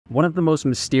One of the most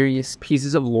mysterious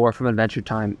pieces of lore from Adventure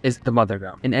Time is the Mother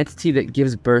Gum, an entity that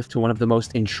gives birth to one of the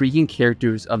most intriguing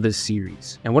characters of this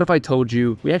series. And what if I told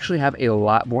you we actually have a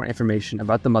lot more information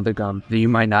about the Mother Gum that you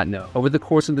might not know? Over the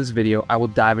course of this video, I will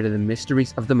dive into the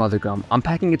mysteries of the Mother Gum,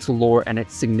 unpacking its lore and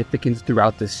its significance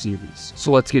throughout this series.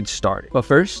 So let's get started. But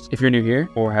first, if you're new here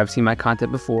or have seen my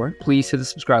content before, please hit the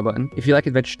subscribe button. If you like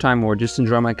Adventure Time or just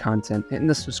enjoy my content, hitting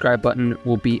the subscribe button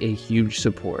will be a huge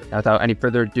support. Now, without any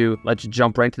further ado, let's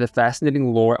jump right into the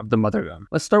fascinating lore of the Mother Gum.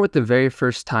 Let's start with the very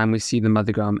first time we see the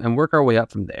Mother Gum and work our way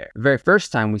up from there. The very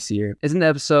first time we see her is in the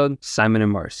episode Simon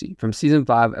and Marcy from season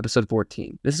 5, episode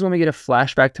 14. This is when we get a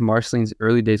flashback to Marceline's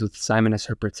early days with Simon as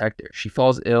her protector. She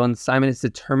falls ill and Simon is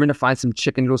determined to find some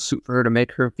chicken noodle soup for her to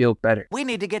make her feel better. We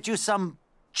need to get you some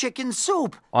chicken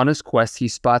soup. On his quest, he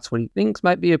spots what he thinks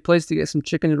might be a place to get some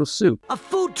chicken noodle soup. A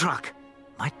food truck.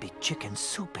 Might be chicken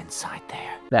soup inside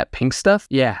there. That pink stuff?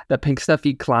 Yeah, that pink stuff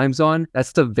he climbs on,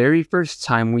 that's the very first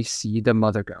time we see the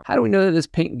Mother Gum. How do we know that this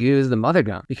pink goo is the Mother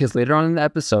Gum? Because later on in the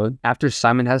episode, after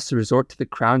Simon has to resort to the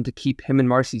crown to keep him and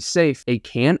Marcy safe, a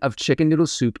can of chicken noodle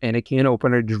soup and a can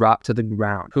opener drop to the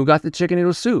ground. Who got the chicken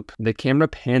noodle soup? The camera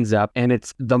pans up and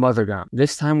it's the Mother Gum.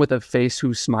 This time with a face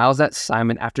who smiles at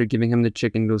Simon after giving him the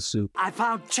chicken noodle soup. I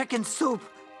found chicken soup.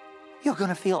 You're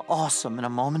gonna feel awesome in a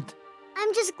moment.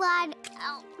 I'm just glad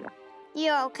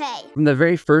you're okay. From the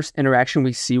very first interaction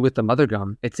we see with the Mother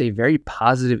Gum, it's a very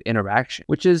positive interaction,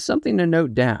 which is something to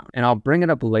note down, and I'll bring it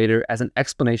up later as an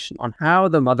explanation on how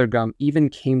the Mother Gum even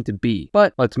came to be.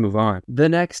 But let's move on. The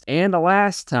next and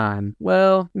last time,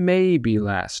 well, maybe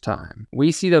last time,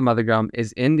 we see the Mother Gum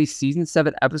is in the season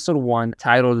 7 episode 1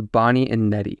 titled Bonnie and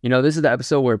Nettie. You know, this is the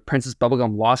episode where Princess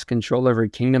Bubblegum lost control of her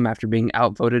kingdom after being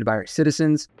outvoted by her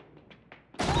citizens.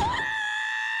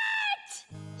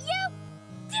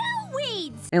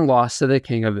 And lost to the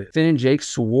King of Ooo. Finn and Jake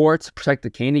swore to protect the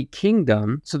Candy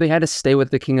Kingdom, so they had to stay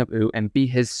with the King of Ooo and be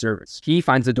his servants. He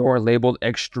finds a door labeled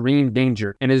Extreme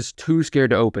Danger and is too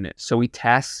scared to open it, so he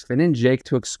tasks Finn and Jake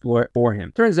to explore it for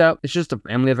him. Turns out, it's just a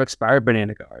family of expired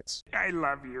banana guards. I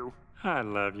love you. I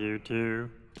love you too.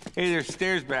 Hey, there's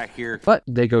stairs back here. But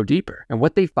they go deeper, and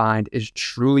what they find is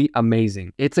truly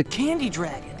amazing. It's a Candy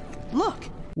dragon. Look.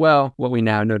 Well, what we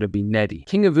now know to be Nettie.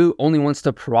 King of Ooo only wants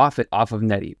to profit off of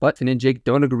Nettie, but Finn and Jake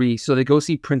don't agree, so they go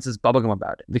see Princess Bubblegum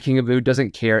about it. The King of Ooo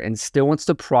doesn't care and still wants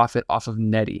to profit off of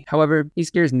Nettie. However, he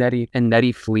scares Nettie, and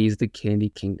Nettie flees the Candy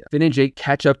Kingdom. Finn and Jake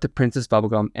catch up to Princess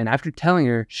Bubblegum, and after telling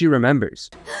her, she remembers.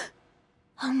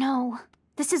 Oh no,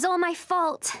 this is all my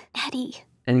fault, Nettie.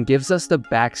 And gives us the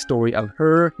backstory of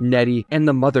her, Nettie, and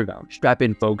the Mother Gum. Strap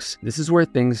in, folks. This is where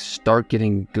things start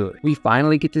getting good. We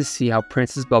finally get to see how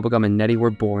Princess Bubblegum and Nettie were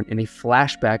born in a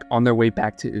flashback on their way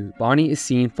back to Ooo. Bonnie is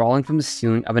seen falling from the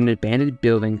ceiling of an abandoned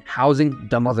building housing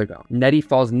the Mother Gum. Nettie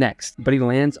falls next, but he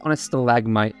lands on a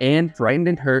stalagmite and, frightened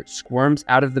and hurt, squirms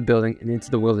out of the building and into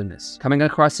the wilderness, coming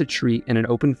across a tree in an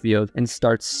open field and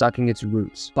starts sucking its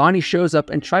roots. Bonnie shows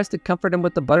up and tries to comfort him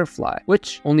with the butterfly,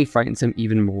 which only frightens him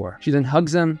even more. She then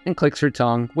hugs him and clicks her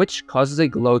tongue, which causes a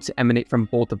glow to emanate from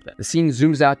both of them. The scene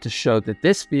zooms out to show that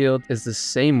this field is the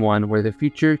same one where the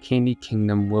future Candy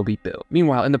Kingdom will be built.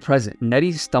 Meanwhile, in the present,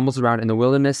 Nettie stumbles around in the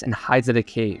wilderness and hides at a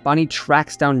cave. Bonnie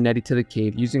tracks down Nettie to the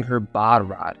cave using her bod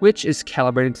rod, which is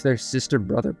calibrated to their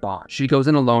sister-brother bond. She goes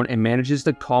in alone and manages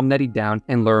to calm Nettie down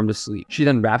and lure him to sleep. She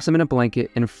then wraps him in a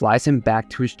blanket and flies him back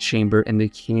to his chamber in the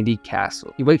Candy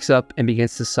Castle. He wakes up and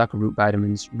begins to suck root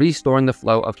vitamins, restoring the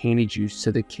flow of candy juice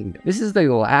to the kingdom. This is the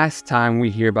last time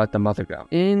we hear about the Mother Gum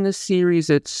in the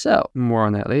series itself. More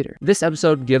on that later. This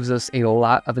episode gives us a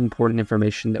lot of important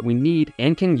information that we need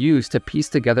and can use to piece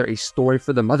together a story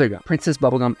for the Mother Gum, Princess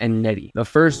Bubblegum, and Nettie. The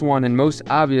first one and most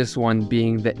obvious one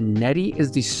being that Nettie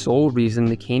is the sole reason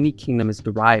the Candy Kingdom is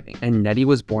thriving, and Nettie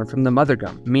was born from the Mother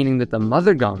Gum, meaning that the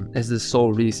Mother Gum is the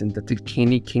sole reason that the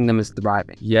Candy Kingdom is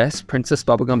thriving. Yes, Princess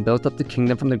Bubblegum built up the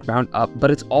kingdom from the ground up, but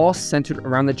it's all centered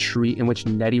around the tree in which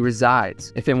Nettie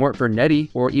resides. If it weren't for Nettie,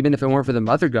 or even if it weren't for the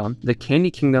Mother Gum, the Candy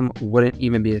Kingdom wouldn't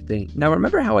even be a thing. Now,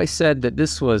 remember how I said that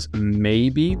this was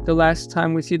maybe the last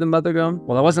time we see the Mother Gum?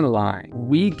 Well, I wasn't lying.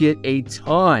 We get a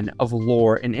ton of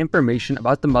lore and information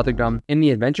about the Mother Gum in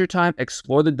the Adventure Time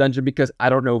Explore the Dungeon Because I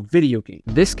Don't Know video game.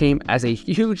 This came as a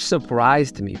huge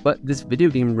surprise to me, but this video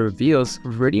game reveals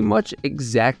pretty much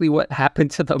exactly what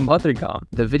happened to the Mother Gum.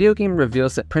 The video game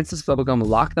reveals that Princess Bubblegum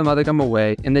locked the Mother Gum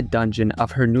away in the dungeon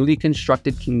of her newly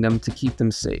constructed kingdom to keep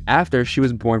them safe. After after she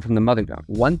was born from the Mothergum.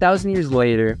 1,000 years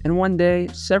later, and one day,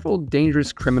 several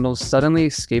dangerous criminals suddenly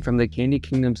escape from the Candy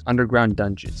Kingdom's underground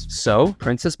dungeons. So,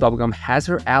 Princess Bubblegum has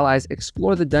her allies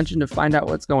explore the dungeon to find out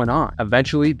what's going on.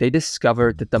 Eventually, they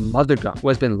discover that the Mothergum, who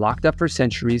has been locked up for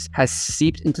centuries, has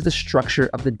seeped into the structure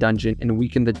of the dungeon and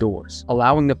weakened the doors,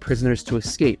 allowing the prisoners to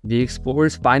escape. The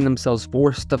explorers find themselves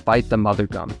forced to fight the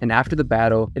Mothergum, and after the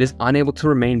battle, it is unable to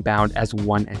remain bound as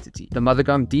one entity. The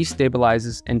Mothergum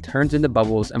destabilizes and turns into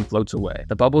bubbles and floats away.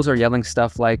 The bubbles are yelling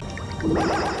stuff like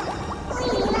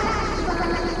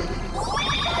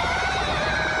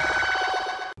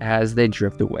as they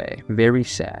drift away. Very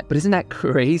sad. But isn't that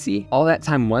crazy? All that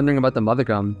time wondering about the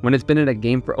Mothergum when it's been in a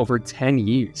game for over 10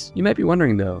 years. You might be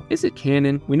wondering though, is it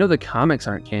canon? We know the comics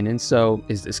aren't canon, so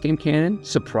is this game canon?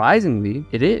 Surprisingly,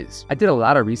 it is. I did a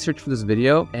lot of research for this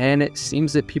video, and it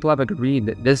seems that people have agreed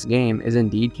that this game is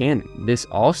indeed canon. This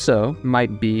also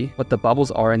might be what the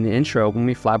bubbles are in the intro when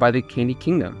we fly by the Candy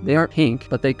Kingdom. They aren't pink,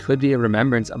 but they could be a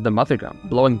remembrance of the Mothergum,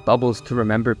 blowing bubbles to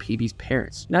remember PB's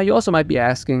parents. Now you also might be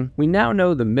asking, we now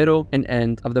know the middle and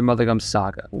end of the Mothergum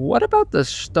saga. What about the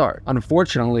start?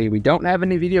 Unfortunately, we don't have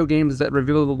any video games that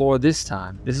reveal the lore this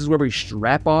time. This is where we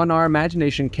strap on our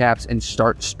imagination caps and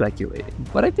start speculating.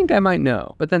 But I think I might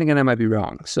know, but then again I might be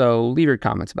wrong, so leave your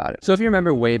comments about it. So if you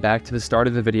remember way back to the start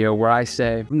of the video where I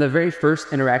say, from the very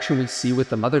first interaction we see with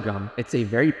the Mothergum, it's a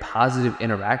very positive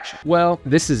interaction. Well,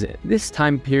 this is it. This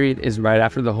time period is right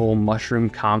after the whole mushroom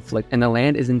conflict, and the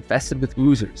land is infested with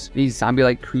oozers, these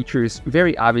zombie-like creatures,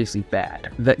 very obviously bad,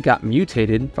 that got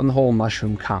mutated from the whole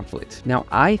mushroom conflict. Now,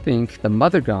 I think the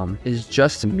Mothergum is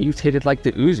just mutated like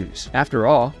the oozers. After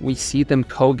all, we see them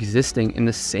coexisting in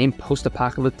the same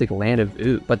post-apocalyptic Land of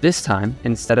Ooo. But this time,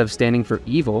 instead of standing for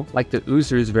evil, like the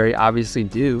oozers very obviously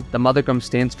do, the Mothergum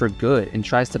stands for good and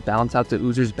tries to balance out the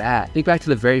oozers' bad. Think back to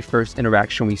the very first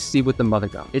interaction we see with the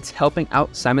Mothergum. It's helping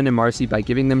out Simon and Marcy by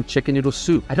giving them chicken noodle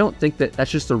soup. I don't think that that's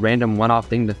just a random one-off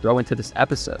thing to throw into this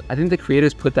episode. I think the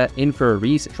creators put that in for a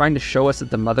reason, trying to show us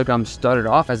that the Mothergum started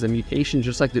off as a mutation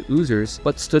just like the oozers,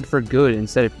 but stood for good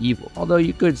instead of evil. Although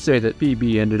you could say that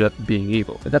PB ended up being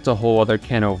evil, but that's a whole other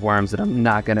can of worms that I'm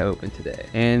not gonna open today.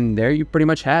 And there you pretty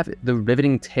much have it, the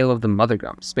riveting tale of the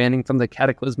Mothergum, spanning from the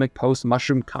cataclysmic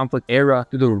post-mushroom conflict era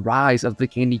to the rise of the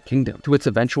Candy Kingdom, to its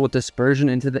eventual dispersion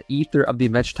into the ether of the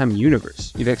Adventure Time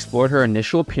universe. You've explored her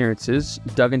initial appearances,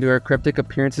 dug into her cryptic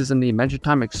appearances in the Adventure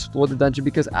Time explored the dungeon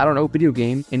because I don't know video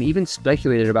game, and even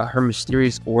speculated about her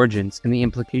mysterious origins and the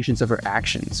implications of her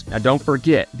actions. Now don't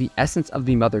forget, the essence of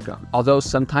the Mothergum, although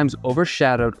sometimes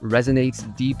overshadowed, resonates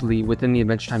deeply within the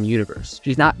Adventure Time universe.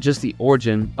 She's not just the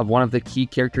origin of one of the key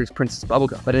characters, Princess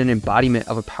Bubblegum, but an embodiment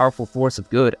of a powerful force of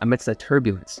good amidst the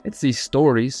turbulence. It's these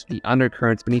stories, the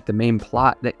undercurrents beneath the main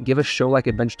plot, that give a show like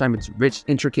Adventure Time its rich,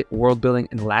 intricate world building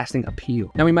and lasting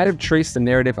appeal. Now we might have traced the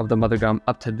narrative of the Mothergum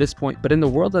up to this point, but in the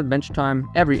world of Adventure Time,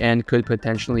 every end could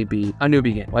potentially be a new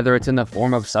begin, whether it's in the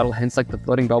form of subtle hints like the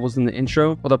floating bubbles in the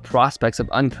intro, or the prospects of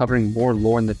uncovering more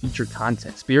lore in the future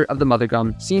content. Spirit of the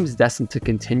Mothergum seems destined to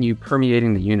continue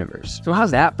permeating the universe. So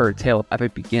how's that for a tale of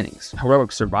epic beginnings,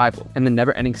 heroic survival, and the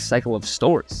never-ending cycle of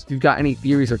stories? If you've got any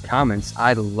theories or comments,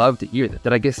 I'd love to hear them.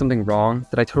 Did I get something wrong?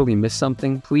 Did I totally miss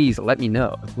something? Please let me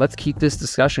know. Let's keep this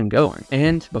discussion going.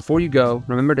 And before you go,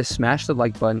 remember to smash the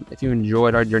like button if you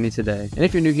enjoyed our journey today. And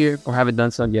if you're new here or haven't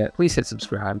done so yet, please hit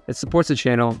subscribe. It supports the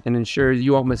channel and ensures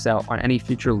you won't miss out on any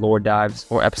future lore dives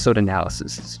or episode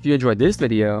analysis. If you enjoyed this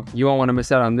video, you won't want to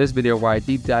miss out on this video where I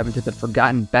deep dive into the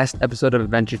forgotten best episode of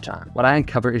Adventure Time. What I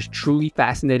uncover is truly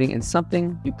fascinating and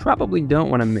something you probably don't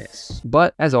want to miss.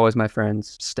 But as always, my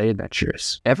friends, stay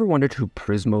adventurous. Ever wondered who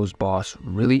Prismo's boss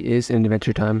really is in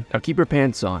Adventure Time? Now keep your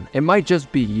pants on. It might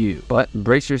just be you, but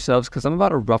brace yourselves because I'm about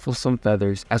to ruffle some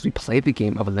feathers as we play the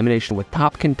game of elimination with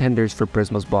top contenders for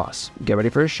Prismo's boss. Get ready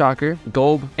for a shocker.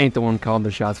 Golb ain't the one calling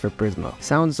the shots for Prismo.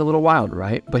 Sounds a little wild,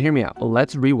 right? But hear me out.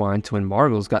 Let's rewind to when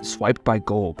Margles got swiped by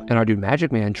Golb, and our dude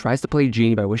Magic Man tries to play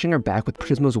Genie by wishing her back with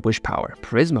Prismo's wish power.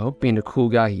 Prismo, being the cool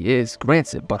guy he is,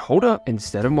 grants it, but hold up,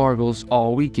 instead of Margles,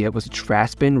 all we get was a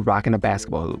trash bin rocking a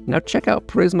basketball hoop. Now check out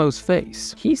Prismo's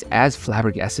face. He's as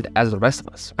flabbergasted as the rest of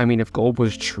us. I mean, if Golb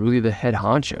was truly the head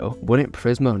honcho, wouldn't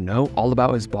Prismo know all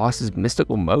about his boss's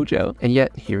mystical mojo? And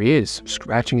yet, here he is,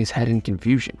 scratching his head in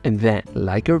confusion. And then,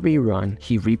 like a rerun,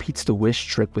 he repeats the wish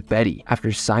trick with Betty,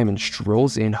 after Simon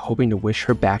strolls in hoping to wish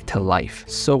her back to life.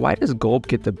 So why does Gulp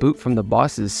get the boot from the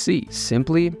boss's seat?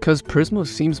 Simply because Prismo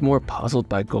seems more puzzled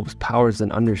by Gulp's powers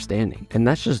than understanding. And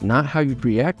that's just not how you'd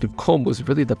react if Gulp was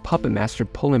really the puppet master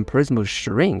pulling Prismo's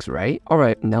strings, right?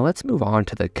 Alright, now let's move on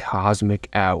to the Cosmic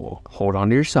Owl. Hold on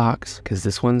to your socks, because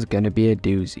this one's gonna be a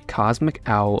doozy. Cosmic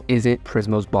Owl isn't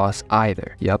Prismo's boss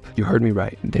either. Yup, you heard me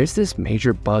right. There's this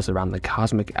major buzz around the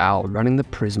Cosmic Owl running the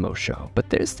Prismo show, but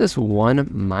there's this one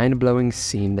mind-blowing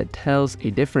scene that tells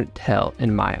a different tale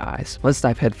in my eyes. Let's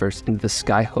dive headfirst into the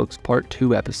Skyhooks Part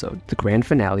 2 episode, the grand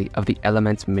finale of the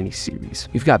Elements miniseries.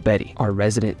 We've got Betty, our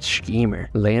resident schemer,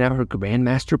 laying out her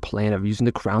grandmaster plan of using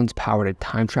the crown's power to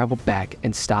time travel back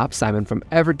and stop Simon from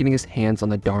ever getting his hands on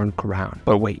the darn crown.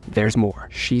 But wait, there's more.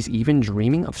 She's even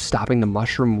dreaming of stopping the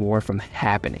Mushroom War from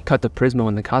happening. Cut to Prismo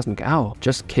and the Cosmic Owl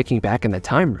just kicking back in the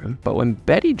time room, but when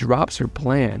Betty drops her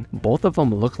plan, both of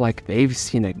them look like they've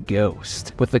seen a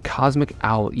ghost, with the Cosmic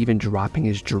Owl even dropping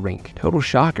his drink. Total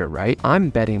shocker, right? I'm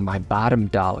betting my bottom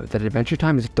dollar that Adventure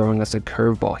Time is throwing us a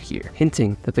curveball here,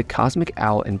 hinting that the Cosmic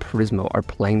Owl and Prismo are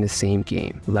playing the same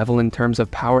game, level in terms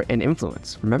of power and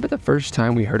influence. Remember the first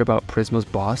time we heard about Prismo's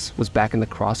boss was back in the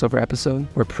crossover episode,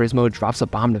 where Prismo drops a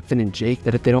bomb to Finn and Jake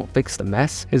that if they don't fix the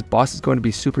mess, his boss is going to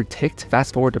be super ticked?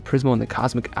 Fast forward to Prismo and the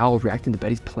Cosmic Owl reacting to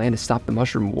Betty's plan to stop the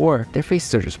Mushroom War, their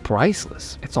faces are just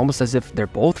priceless. It's almost as if they're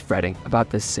both fretting about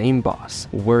the same boss,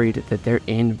 worried that they're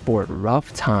in for a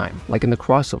rough time, like in the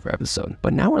crossover episode.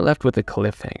 But now we're left with a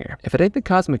cliffhanger. If it ain't the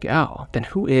Cosmic Owl, then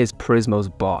who is Prismo's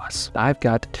boss? I've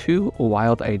got two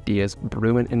wild ideas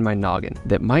brewing in my noggin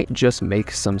that might just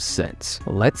make some sense.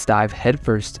 Let's dive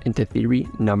headfirst into theory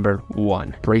number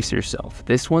 1. Brace yourself.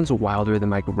 This one's wilder than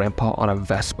my grandpa on a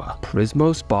Vespa.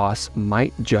 Prismo's boss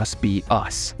might just be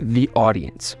us, the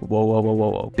audience. Whoa, whoa, whoa, whoa,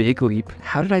 whoa. Big leap.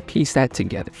 How did I piece that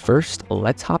together? First,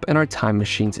 let's hop in our time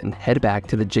machines and head back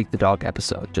to the Jake the Dog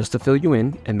episode. Just to fill you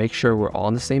in and make sure we're all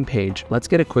on the same page, let's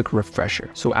get a quick refresher.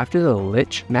 So after the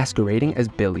Lich masquerading as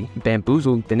Billy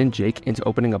bamboozled Finn and Jake into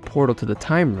opening a portal to the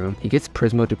time room, he gets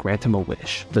Prismo to grant him a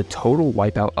wish. The total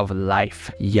wipeout of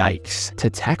life. Yikes. To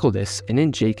tackle this, Finn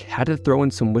and Jake had to throw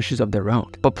in some wishes of their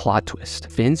own. But plot twist.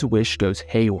 Finn's wish goes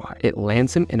haywire. It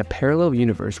lands him in a parallel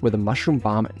universe where the mushroom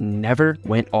bomb never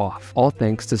went off. All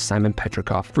thanks to Simon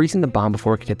Petrikov freezing the bomb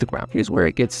before it could hit the ground. Here's where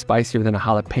it gets spicier than a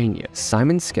jalapeno.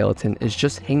 Simon's skeleton is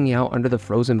just hanging out under the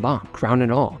frozen bomb, crown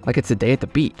and all, like it's a day at the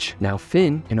beach. Now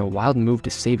Finn, in a wild move to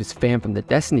save his fam from the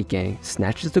Destiny Gang,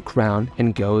 snatches the crown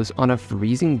and goes on a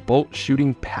freezing bolt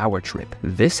shooting power trip.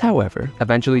 This, however,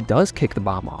 eventually does kick the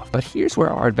bomb off, but here's where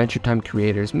our Adventure Time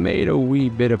creators made a wee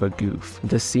bit of a goof.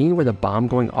 The scene where the bomb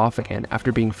going off again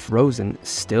after being frozen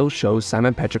still shows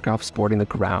Simon Petrikov sporting the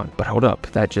crown. But hold up,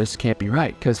 that just can't be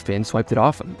right, because Finn swiped it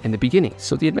off him in the beginning.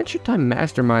 So the Adventure Time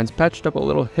masterminds patched up a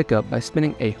little hiccup by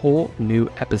spinning a whole new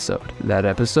episode. That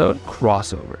episode?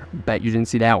 Crossover. Bet you didn't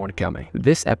see that one coming.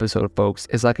 This episode, folks,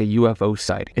 is like a UFO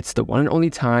sighting. It's the one and only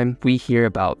time we hear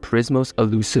about Prismo's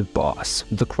elusive boss.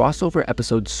 The crossover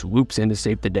episode swoops in to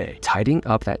save the day, tidying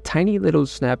up that tiny little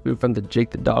snafu from the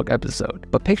Jake the Dog episode.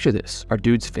 But picture this, our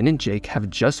dudes Finn and Jake have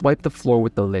just wiped the floor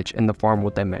with the Lich in the farm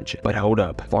world dimension. But hold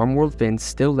up, farm world Finn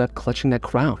still left clutching that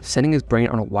crown, sending his brain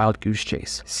on a wild goose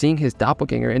chase. Seeing his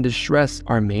doppelganger in distress,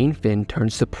 our main Finn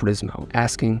turns to Prismo,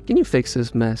 asking, can you fix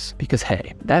this mess? Because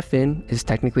hey, that Finn is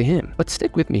technically him. But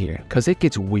stick with me here, cause it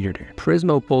gets weirder.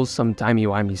 Prismo pulls some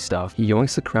timey-wimey stuff. He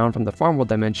yoinks the crown from the farm world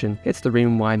dimension, hits the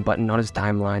rewind button on his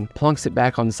timeline, plunks it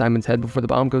back on Simon's head before the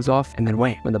bomb goes off, and then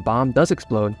wait, when the bomb does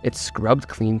explode, it's scrubbed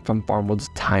clean from farm world's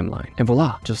timeline. And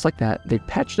voila, just like that, they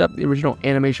patched up the original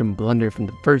animation blunder from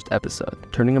the first episode,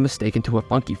 turning a mistake into a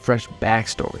funky fresh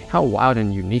backstory. How wild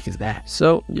and unique is that?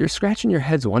 So you're scratching your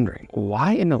heads wondering,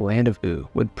 why in the Land of Ooo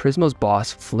would Prismo's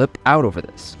boss flip out over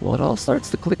this? Well, it all starts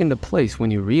to click into place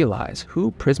when you realize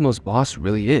who Prismo's boss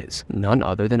really is. None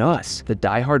other than us, the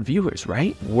diehard viewers,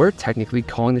 right? We're technically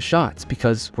calling the shots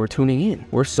because we're tuning in.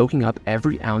 We're soaking up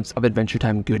every ounce of Adventure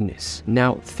Time goodness.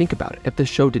 Now, think about it. If the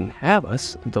show didn't have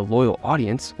us, the loyal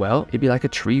audience, well, it'd be like a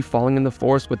tree falling in the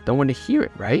forest with no one to hear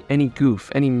it, right? Any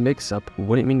goof, any mix-up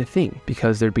wouldn't mean a thing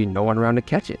because there'd be no one around to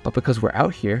catch it. But because we're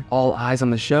out here, all eyes on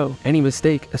the show, any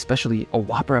mistake, especially a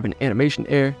whopper of an animation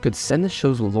error, could send the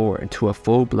show's lore into a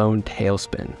full-blown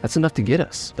tailspin. That's enough to get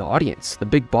us, the audience, the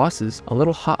big bosses, a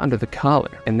little hot under the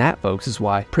collar. And that, folks, is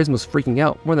why Prismo's freaking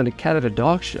out more than a cat at a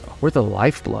dog show. We're the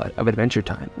lifeblood of Adventure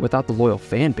Time. Without the loyal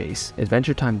fan base,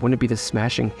 Adventure Time wouldn't be the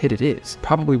smashing hit it is.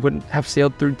 Probably wouldn't have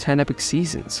sailed through 10 epic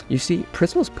seasons. You see,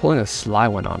 Prismo's pulling a sly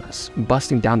one on us,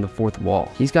 busting down the fourth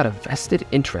wall. He's got a vested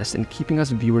interest in keeping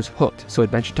us viewers hooked, so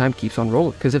Adventure Time keeps on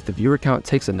rolling. Because if the viewer count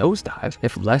takes a nosedive,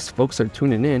 if less folks are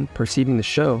tuning in, perceiving the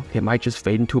show, it might just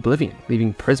fade into oblivion,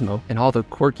 leaving Prismo and all the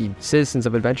quirky rookie citizens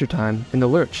of Adventure Time in the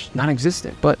lurch,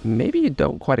 non-existent. But maybe you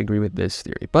don't quite agree with this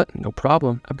theory, but no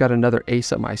problem. I've got another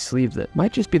ace up my sleeve that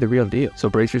might just be the real deal. So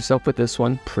brace yourself with this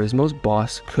one. Prismo's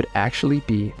boss could actually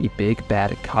be the big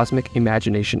bad cosmic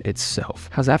imagination itself.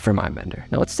 How's that for mind bender?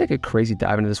 Now let's take a crazy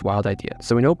dive into this wild idea.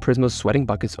 So we know Prismo's sweating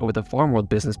buckets over the farm world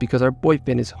business because our boy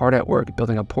Finn is hard at work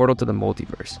building a portal to the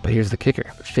multiverse. But here's the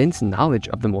kicker. Finn's knowledge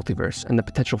of the multiverse and the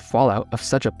potential fallout of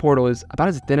such a portal is about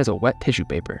as thin as a wet tissue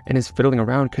paper, and his fiddling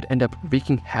around could end up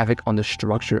wreaking havoc on the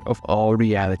structure of all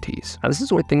realities. Now this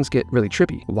is where things get really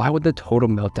trippy. Why would the total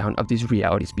meltdown of these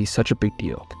realities be such a big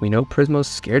deal? We know Prismo's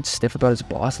scared stiff about his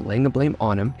boss laying the blame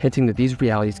on him, hinting that these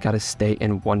realities gotta stay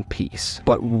in one piece.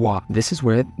 But why? This is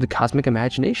where the cosmic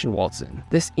imagination waltzes in.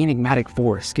 This enigmatic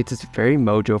force gets its very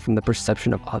mojo from the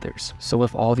perception of others. So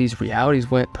if all these realities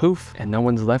went poof and no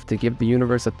one's left to give the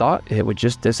universe a thought, it would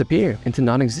just disappear into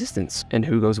non-existence. And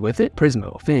who goes with it?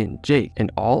 Prismo, Finn, Jake,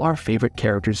 and all our favorite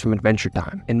characters from Adventure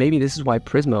Time. And maybe this is why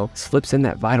Prismo slips in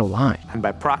that vital line. And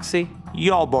by proxy,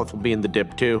 y'all both will be in the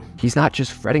dip too. He's not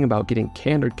just fretting about getting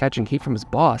canned or catching heat from his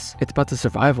boss, it's about the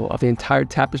survival of the entire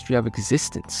tapestry of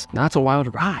existence. Now it's a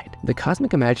wild ride. The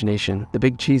cosmic imagination, the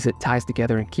big cheese that ties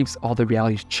together and keeps all the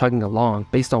realities chugging along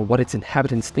based on what its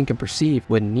inhabitants think and perceive,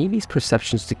 would need these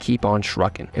perceptions to keep on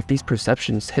trucking. If these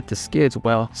perceptions hit the skids,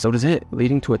 well, so does it,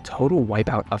 leading to a total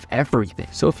wipeout of everything.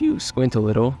 So if you squint a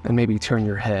little and maybe turn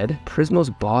your head, Prismo's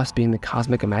boss being the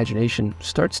cosmic imagination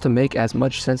starts to make as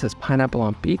much sense as pineapple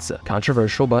on pizza.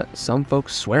 Controversial, but some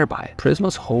folks swear by it.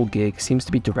 Prismo's whole gig seems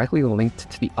to be directly linked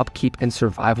to the upkeep and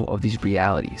survival of these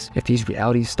realities. If these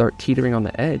realities start teetering on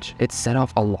the edge, it set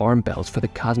off alarm bells for the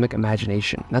cosmic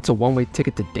imagination. That's a one-way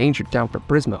ticket to danger down for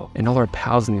Prismo and all our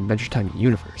pals in the Adventure Time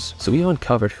universe. So we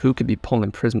uncovered who could be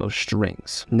pulling Prismo's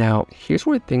strings. Now, here's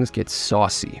where things get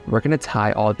saucy. We're gonna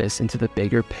tie all this into the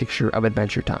bigger picture of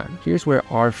Adventure Time. Here's where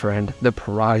our friend, the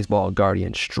Prize Ball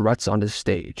Guardian, struts onto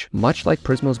stage. Much like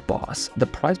Prismo's boss, the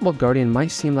Prize Ball Guardian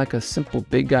might seem like a simple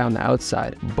big guy on the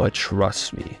outside, but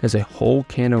trust me, there's a whole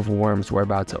can of worms we're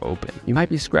about to open. You might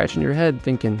be scratching your head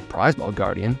thinking, Prize Ball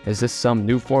Guardian? Is this some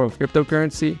new form of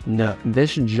cryptocurrency? No,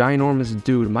 this ginormous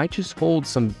dude might just hold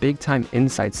some big time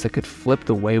insights that could flip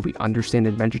the way we understand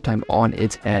Adventure Time on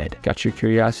its head. Got your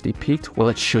curiosity piqued? Well,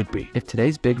 it should be. If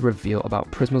today's big reveal about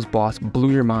Prismo's boss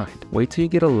blew your mind, wait till you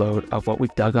get a load of what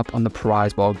we've dug up on the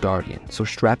Prize Ball Guardian. So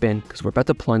strap in, because we're about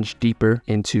to plunge deeper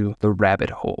into the rabbit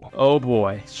hole. Oh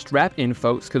boy, strap in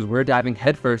folks, because we're diving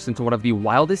headfirst into one of the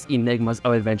wildest enigmas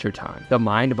of Adventure Time, the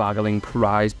mind-boggling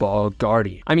Prize Ball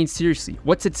Guardian. I mean seriously,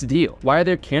 what's its deal? Why are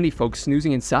there candy folks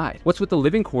snoozing inside? What's with the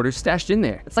living quarters stashed in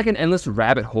there? It's like an endless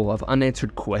rabbit hole of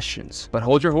unanswered questions. But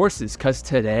hold your horses, because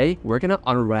today we're gonna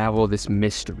unravel this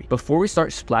mystery. Before we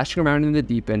start splashing around in the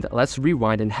deep end, let's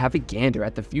rewind and have a gander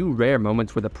at the few rare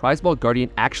moments where the Prize Ball Guardian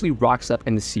actually rocks up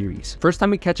in the series. First time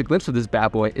we catch a glimpse of this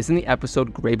bad boy is in the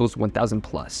episode Grable's 1000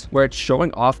 Plus, where it's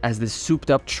showing off as this souped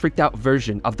up, tricked out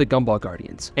version of the Gumball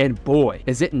Guardians. And boy,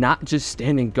 is it not just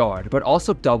standing guard, but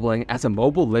also doubling as a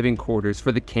mobile living quarters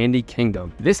for the Candy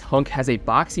Kingdom. This hunk has a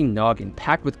boxy noggin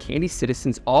packed with candy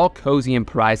citizens all cozy in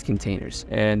prize containers.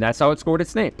 And that's how it scored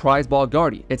its name, Prize Ball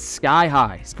Guardian. It's sky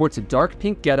high, sports a dark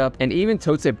pink getup, and even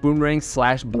totes a boomerang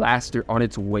slash blaster on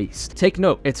its waist. Take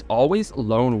note, it's always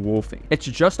lone wolfing. It's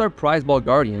just our Prize Ball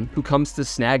Guardian who comes to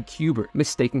snag Cuber,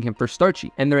 mistaking him for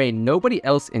Starchy, and there ain't nobody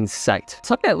else in sight.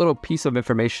 Tuck that little piece of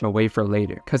information away for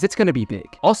later, cause it's gonna be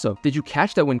big. Also, did you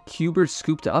catch that when Cuber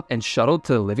scooped up and shuttled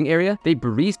to the living area, they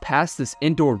breezed past this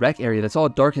indoor rec area that's all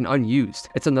dark and unused?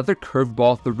 It's another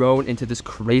curveball thrown into this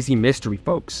crazy mystery,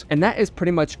 folks. And that is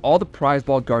pretty much all the Prize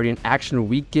Ball Guardian action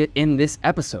we get in this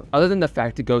episode, other than the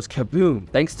fact it goes kaboom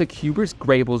thanks to Cuber's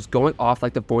Grables going off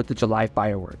like the 4th of July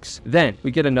fireworks. Then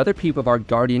we get another peep of our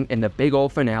Guardian in the big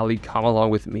old finale, Come Along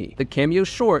With Me. The cameo's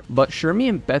short, but Shermie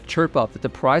and Beth chirp up that the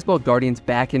Prize Ball Guardian's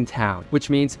back in town, which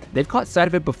means they've caught sight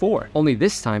of it before, only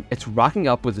this time it's rocking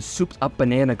up with a souped up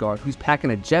banana guard who's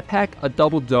packing a jetpack, a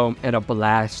double dome, and a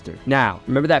blaster. Now,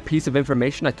 remember that piece of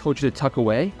information I told you to tuck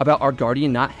away about our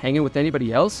Guardian not hanging with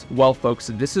anybody else? Well folks,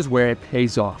 this is where it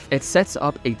pays off. It sets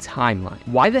up a timeline.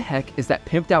 Why the heck is that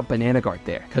pimped out banana guard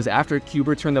there? Because after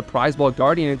Cuber turned the Prize Ball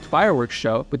Guardian into fireworks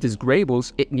show with his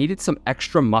Grables, it needed some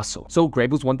extra muscle. So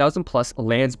Grables 1000 Plus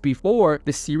lands before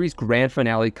the series grand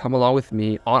finale Come Along With Me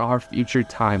destiny on our future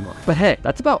timeline. But hey,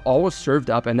 that's about all was served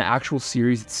up in the actual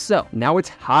series itself. Now it's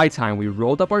high time we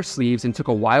rolled up our sleeves and took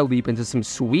a wild leap into some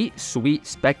sweet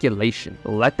speculation.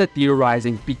 Let the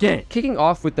theorizing begin. Kicking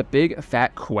off with the big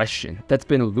fat question that's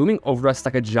been looming over us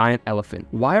like a giant elephant.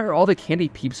 Why are all the candy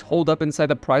peeps holed up inside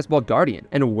the prize ball guardian?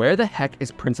 And where the heck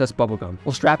is Princess Bubblegum?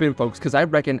 Well, strap in folks, because I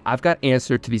reckon I've got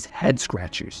answer to these head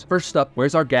scratchers. First up,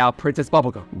 where's our gal Princess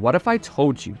Bubblegum? What if I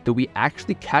told you that we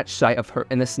actually catch sight of her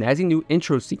in the snazzy new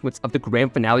intro sequence of the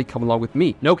grand finale Come Along With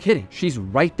Me? No kidding, she's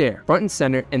right there, front and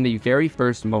center in the very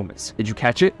first moments. Did you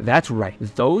catch it? That's right,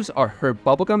 those are her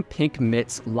bubblegum pink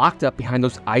mitts locked up behind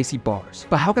those icy bars.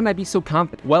 But how can I be so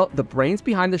confident? Well, the brains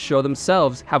behind the show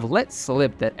themselves have let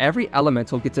slip that every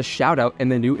elemental gets a shout out in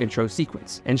the new intro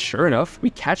sequence. And sure enough, we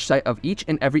catch sight of each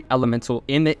and every elemental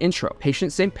in the intro.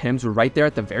 Patient St. Pim's right there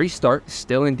at the very start,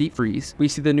 still in deep freeze. We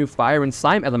see the new fire and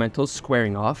slime elementals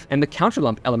squaring off, and the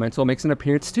counterlump elemental makes an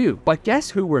appearance too. But guess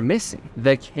who we're missing?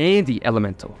 The candy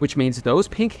elemental, which means those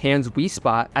pink hands we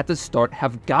spot at the start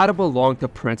have gotta belong to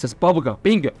Princess Bubblegum.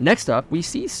 Bingo! Next up, we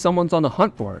see someone's on the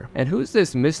hunt for her. And who's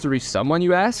this mystery someone,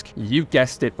 you ask? You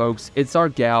guessed it, folks. It's our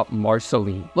gal,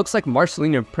 Marceline. Looks like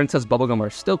Marceline and Princess Bubblegum are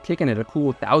still kicking it a cool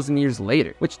 1,000 years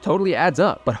later, which totally adds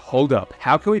up. But hold up,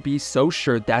 how can we be so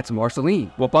sure that's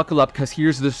Marceline? Well, buckle up, because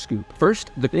here's the scoop.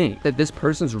 First, the thing that this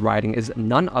person's riding is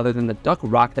none other than the duck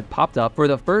rock that popped up for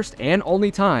the first and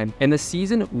only time in the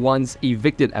season 1's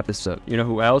Evicted episode. You know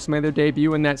who else made their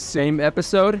debut in that same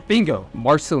episode? Bingo,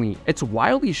 Marceline. It's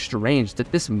wildly strange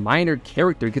that this minor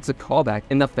character gets a callback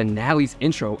in the finale's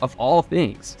intro of all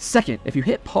things. Second, if you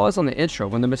hit pause on the intro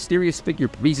when the mysterious figure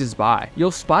breezes by,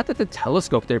 you'll spot that the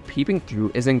telescope they're peeping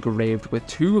through is engraved with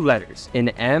 2 letters, an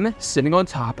M sitting on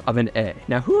top of an A.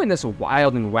 Now, who in this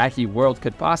wild and wacky world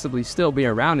could possibly still be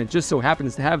around and just so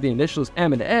happens to have the initials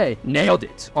M and A? Nailed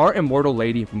it! Our immortal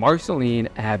lady, Marceline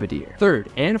Abadir. Third,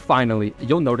 and finally,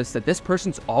 you'll notice that this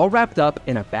person's all wrapped up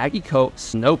in a baggy coat,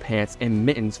 snow pants, and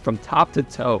mittens from top to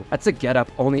toe. That's a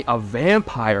getup only a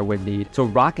vampire would need to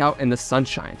rock out in the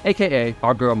sunshine, aka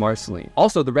our girl Marceline.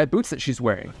 Also, the red boots that she's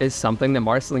wearing is something that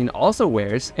Marceline also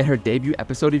wears in her debut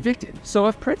episode Evicted. So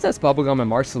if Princess Bubblegum and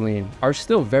Marceline are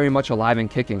still very much alive and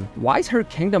kicking, why is her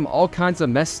kingdom all kinds of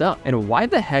messed up? And why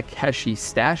the heck has she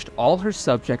stashed all her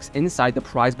subjects inside the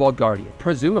prize ball guardian,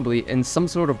 presumably in some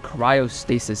sort of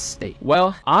cryostasis state?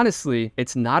 Well, honestly,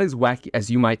 it's not as wacky as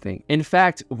you might think. In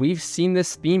fact, we've seen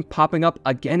this theme popping up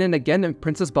again and again in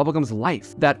Princess Bubblegum's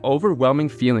life, that overwhelming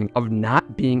feeling of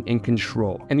not being in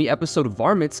control. And the episode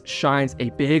Varmints shines a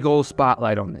big old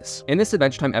spotlight on this. In this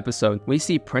Adventure Time episode, we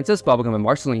see Princess Bubblegum and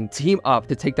Marceline team up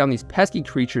to take down these pesky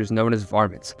creatures known as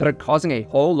varmints that are causing a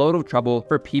whole load of trouble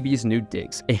for PB's new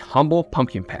digs, a humble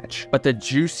pumpkin patch. But the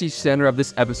juicy center of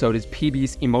this episode is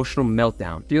PB's emotional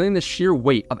meltdown. Feeling the sheer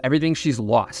weight of everything she's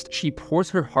lost, she pours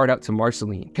her heart out to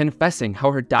Marceline, confessing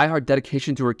how her diehard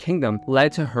dedication to her kingdom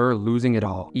led to her losing it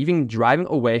all, even driving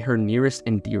away her nearest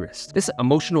and dearest. This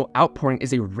emotional outpouring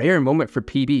is a rare moment for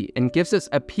PB and gives us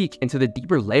a peek into the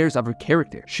deeper layers of her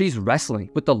character. She's wrestling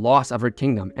with the loss of her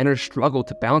kingdom and her struggle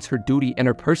to balance her duty and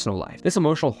her personal life. This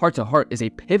emotional heart-to-heart is a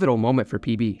pivotal moment for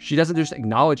PB. She doesn't just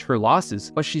acknowledge her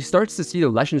losses, but she starts to see the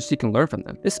lessons she can learn from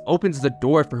them. This opens the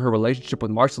door for her relationship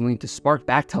with Marceline to spark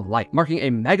back to life, marking a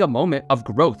mega moment of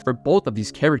growth for both of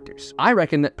these characters. I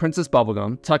reckon that Princess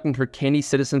Bubblegum, tucking her candy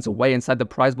citizens away inside the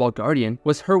prize ball guardian,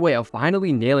 was her way of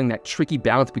finally nailing that tricky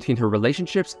balance between her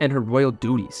relationships and her royal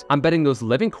duties. I'm betting those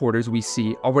living quarters we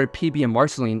see are where PB and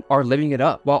Marceline are living it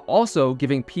up, while also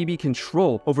giving PB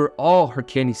control over all her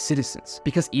candy citizens.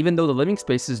 Because even though the living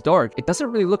space is dark, it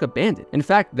doesn't really look abandoned. In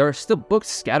fact, there are still books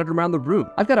scattered around the room.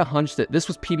 I've got a hunch that this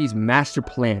was PB's master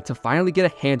plan to finally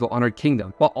get a handle on her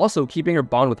kingdom, while also keeping her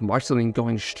bond with Marceline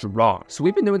going strong. So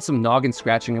we've been doing some noggin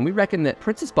scratching, and we reckon that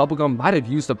Princess Bubblegum might have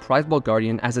used the prize ball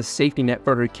guardian as a safety net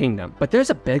for her kingdom. But there's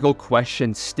a big old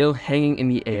question still hanging in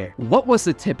the air. What was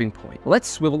the tipping point? Let's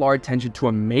swivel our attention to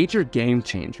a major game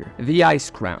changer, the Ice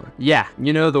Crown. Yeah,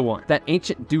 you know the one. That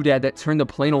ancient doodad that turned the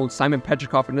plain old Simon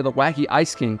Petrikov into the wacky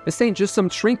Ice King. This ain't just some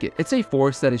trinket. It's a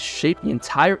force that has shaped the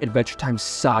entire Adventure Time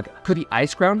saga. Could the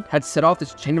Ice Crown had set off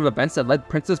this chain of events that led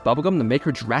Princess Bubblegum to make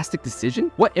her drastic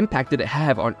decision? What impact did it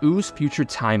have on Oo's future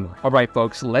timeline? Alright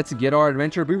folks, let's get our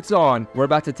adventure boots on. We're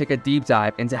about to take a deep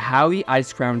dive into how the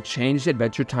Ice Crown changed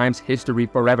Adventure Time's history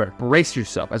forever. Brace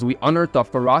yourself as we unearth the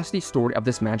ferocity story of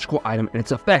this magical item and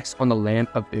its effects on the Land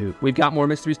of Ooo. We've got more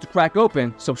mysteries to crack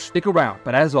open, so stick around,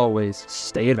 but as always,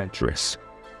 stay adventurous.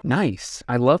 Nice.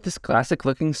 I love this classic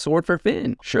looking sword for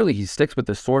Finn. Surely he sticks with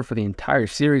the sword for the entire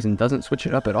series and doesn't switch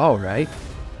it up at all, right?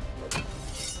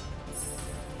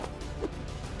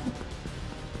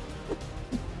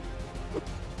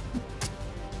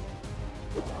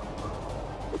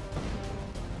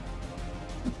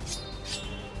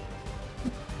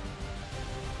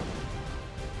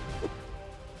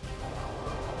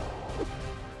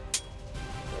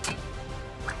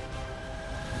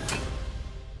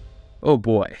 Oh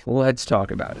boy, let's talk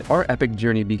about it. Our epic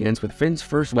journey begins with Finn's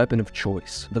first weapon of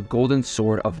choice, the Golden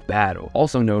Sword of Battle,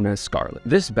 also known as Scarlet.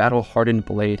 This battle-hardened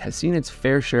blade has seen its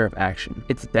fair share of action.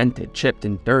 It's dented, chipped,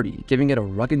 and dirty, giving it a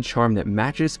rugged charm that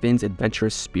matches Finn's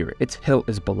adventurous spirit. Its hilt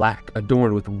is black,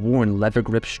 adorned with worn leather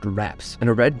grip straps, and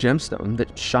a red gemstone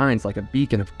that shines like a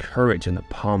beacon of courage in the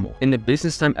pommel. In the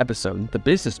business time episode, the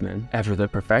businessmen, ever the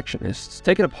perfectionists,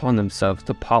 take it upon themselves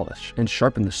to polish and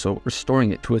sharpen the sword,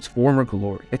 restoring it to its former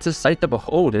glory. It's a sight to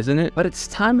behold, isn't it? But its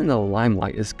time in the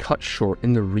limelight is cut short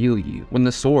in the real you, when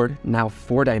the sword, now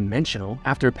 4-dimensional,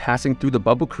 after passing through the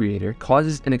bubble creator,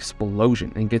 causes an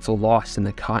explosion and gets lost in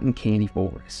the cotton candy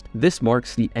forest. This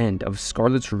marks the end of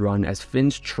Scarlet's run as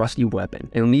Finn's trusty weapon,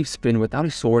 and leaves Finn without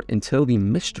a sword until the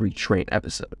Mystery Train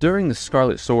episode. During the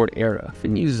Scarlet Sword era,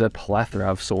 Finn uses a plethora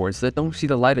of swords that don't see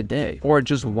the light of day, or are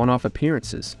just one-off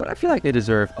appearances, but I feel like they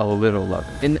deserve a little love.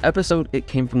 In the episode It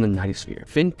Came from the Nightosphere,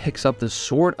 Finn picks up the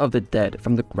Sword of the Dead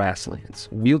from the grasslands.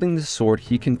 Wielding the sword,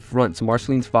 he confronts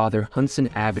Marceline's father, Hunson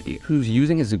Abadir, who's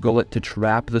using his gullet to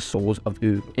trap the souls of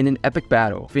Ooo. In an epic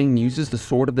battle, Finn uses the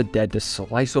Sword of the Dead to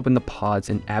slice open the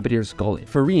pods in Abadir's gullet,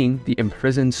 freeing the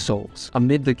imprisoned souls.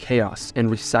 Amid the chaos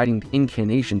and reciting the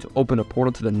incantation to open a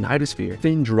portal to the Nightosphere,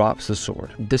 Finn drops the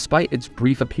sword. Despite its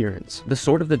brief appearance, the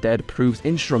Sword of the Dead proves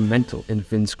instrumental in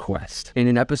Finn's quest. In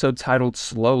an episode titled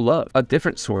Slow Love, a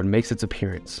different sword makes its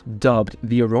appearance, dubbed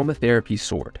the Aromatherapy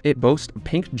Sword. It boasts a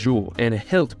pink jewel and a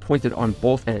hilt pointed on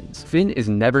both ends. Finn is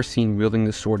never seen wielding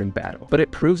the sword in battle, but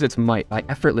it proves its might by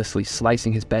effortlessly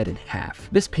slicing his bed in half.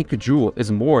 This pink jewel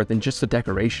is more than just a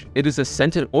decoration. It is a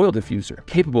scented oil diffuser,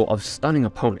 capable of stunning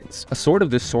opponents. A sword of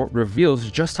this sort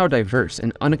reveals just how diverse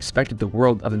and unexpected the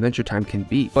world of Adventure Time can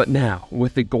be. But now,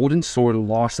 with the golden sword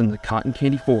lost in the cotton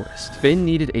candy forest, Finn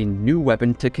needed a new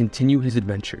weapon to continue his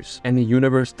adventures, and the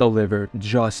universe delivered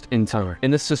just in time.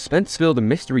 In the suspense-filled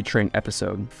Mystery Train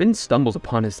episode, Finn stumbles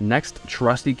upon his next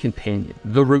trusty companion,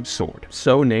 the Root Sword,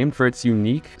 so named for its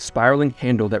unique, spiraling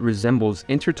handle that resembles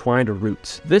intertwined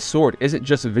roots. This sword isn't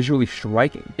just visually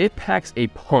striking, it packs a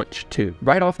punch too.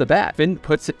 Right off the bat, Finn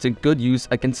puts it to good use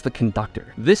against the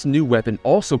Conductor. This new weapon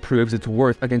also proves its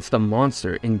worth against the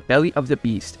monster in Belly of the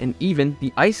Beast and even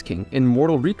the Ice King in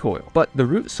Mortal Recoil. But the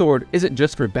Root Sword isn't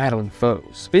just for battling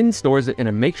foes. Finn stores it in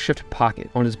a makeshift pocket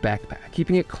on his backpack,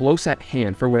 keeping it close at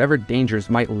hand for whatever dangers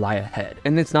might lie ahead.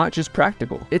 And it's not just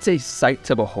practical, it's a sight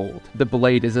to behold. The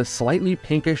blade is a slightly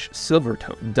pinkish silver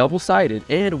tone, double-sided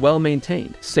and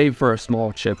well-maintained, save for a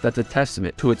small chip that's a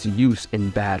testament to its use in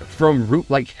battle. From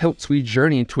root-like hilts, we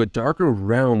journey into a darker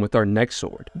realm with our next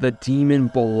sword, the Demon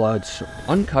Blood Sword,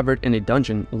 uncovered in a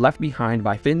dungeon left behind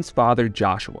by Finn's father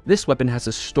Joshua. This weapon has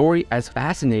a story as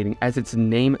fascinating as its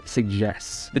name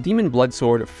suggests. The Demon Blood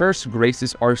Sword first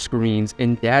graces our screens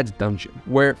in Dad's dungeon,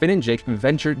 where Finn and Jake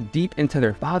venture deep into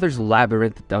their father's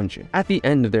labyrinth dungeon. At the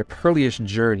end of their pearlish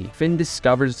journey, Finn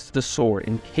discovers the sword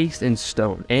encased in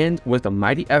stone, and with a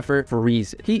mighty effort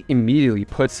frees it. He immediately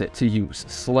puts it to use,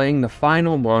 slaying the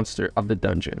final monster of the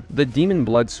dungeon. The Demon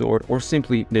Blood Sword, or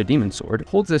simply the Demon Sword,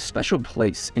 holds a special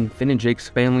place in Finn and Jake's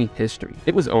family history.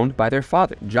 It was owned by their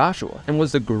father, Joshua, and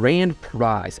was the grand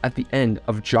prize at the end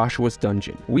of Joshua's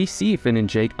dungeon. We see Finn and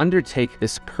Jake undertake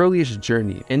this pearlish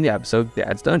journey in the episode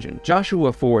Dad's Dungeon.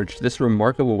 Joshua forged this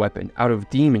remarkable weapon out of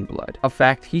demon blood, a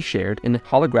fact he shared in a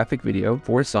holographic video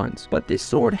for his sons. But this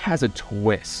sword has a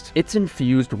twist. It's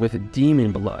infused with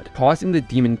demon blood, causing the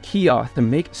demon Keoth to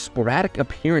make sporadic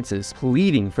appearances,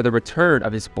 pleading for the return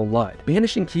of his blood.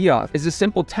 Banishing Keoth is a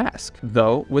simple task,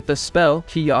 though, with the spell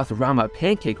Keoth Rama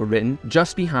Pancake written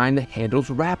just behind the handle's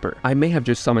wrapper. I may have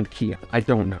just summoned Keoth, I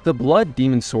don't know. The Blood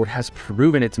Demon Sword has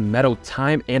proven its mettle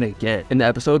time and again. In the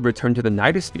episode Return to the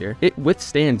Nightosphere, it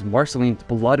withstands Marceline's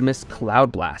Blood Mist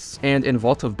Cloud Blasts, and in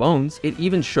Vault of Bones, it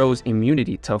even shows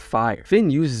immunity to fire. Finn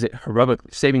uses it heroically,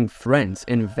 saving friends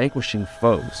and vanquishing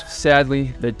foes.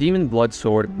 Sadly, the Demon Blood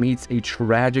Sword meets a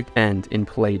tragic end in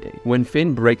Playdate, when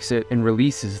Finn breaks it and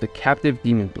releases the captive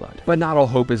demon blood. But not all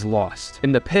hope is lost.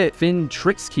 In the pit, Finn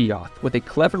tricks Keoth with a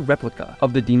clever replica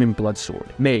of the Demon Blood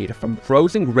Sword, made from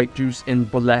frozen grape juice and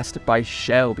blessed by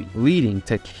Shelby, leading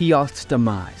to Keoth's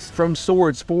demise. From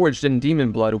swords forged in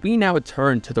demon blood, we now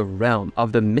turn to the realm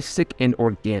of the mystic and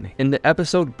organic. In the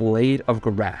episode Blade of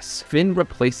Grass, Finn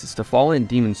replaces the fallen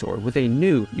demon sword with a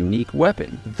new, unique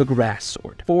weapon, the Grass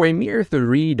Sword. For a mere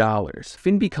 $3,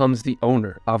 Finn becomes the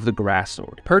owner of the Grass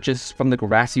Sword, purchased from the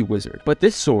Grassy Wizard. But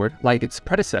this sword, like its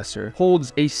predecessor,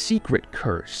 holds a secret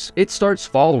curse. It starts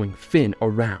following Finn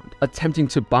around, attempting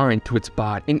to bind to its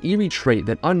body, an eerie trait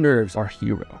that unnerves our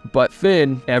hero. But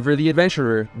Finn, ever the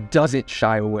adventurer, doesn't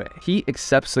shy away. He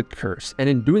accepts the curse, and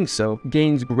in doing so,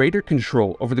 gains greater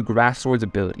control over the Grass Sword's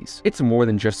abilities. It's more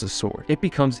than just a sword. sword. It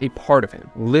becomes a part of him,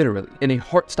 literally. In a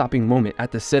heart-stopping moment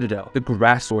at the Citadel, the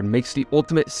grass sword makes the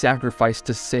ultimate sacrifice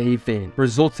to save Finn,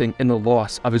 resulting in the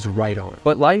loss of his right arm.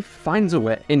 But life finds a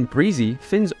way. In Breezy,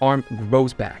 Finn's arm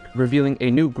grows back, revealing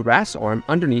a new grass arm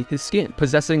underneath his skin,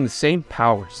 possessing the same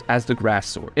powers as the grass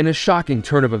sword. In a shocking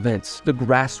turn of events, the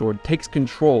grass sword takes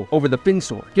control over the Finn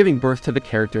sword, giving birth to the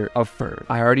character of Fern.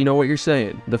 I already know what you're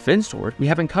saying. The Finn sword? We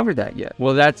haven't covered that yet.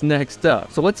 Well, that's next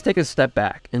up. So let's take a step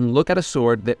back and look at a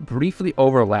sword that briefly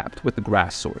overlapped with the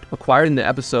grass sword. Acquired in the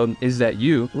episode Is That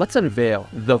You? Let's unveil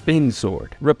the Finn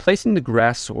sword. Replacing the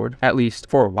grass sword, at least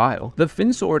for a while, the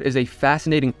Finn sword is a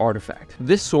fascinating artifact.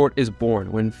 This sword is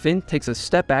born when Finn takes a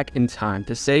step back in time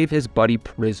to save his buddy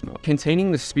Prismo.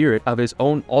 Containing the spirit of his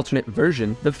own alternate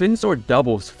version, the Finn sword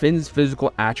doubles Finn's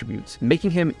physical attributes,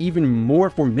 making him even more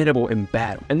formidable in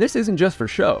battle. And this isn't just for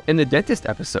show. In the dentist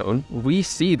episode, we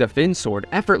see the Finn sword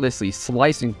effortlessly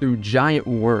slicing through giant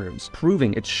worms,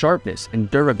 proving its sharpness and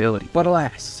durability. But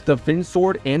alas, the Finn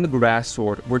sword and the grass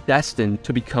sword were destined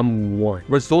to become one,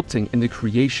 resulting in the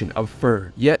creation of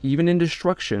Fern. Yet even in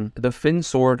destruction, the Finn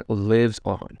sword lives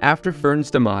on. After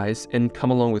Fern's demise and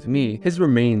Come Along With Me, his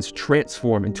remains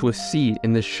transform into a seed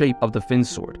in the shape of the Finn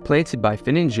sword. Planted by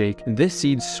Finn and Jake, this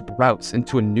seed sprouts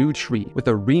into a new tree with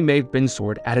a remade Finn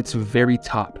sword at its very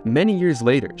top. Many years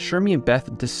later, Shermie and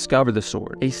Beth discover the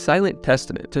sword, a silent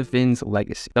testament to Finn's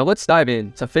legacy. Now let's dive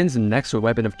into Finn's next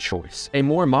weapon of choice, a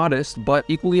more modest but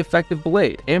equally effective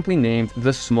blade, amply named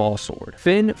the Small Sword.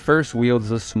 Finn first wields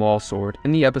the Small Sword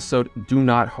in the episode Do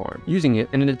Not Harm, using it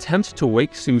in an attempt to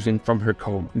wake Susan from her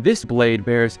coma. This blade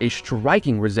bears a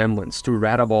striking resemblance to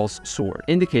Radabal's sword,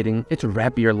 indicating its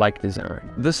rapier-like design.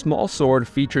 The Small Sword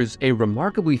features a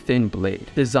remarkably thin blade,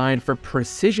 designed for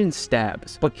precision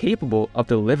stabs, but capable of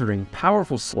delivering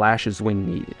powerful slashes when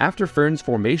needed. After Fern's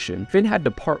formation, Finn had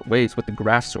to part ways with the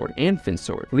grass sword and Finn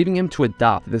sword, leaving him to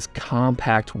adopt this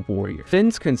compact warrior.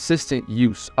 Finn's consistent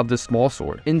use of the Small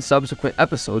Sword in subsequent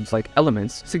episodes like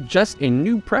Elements suggests a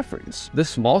new preference. The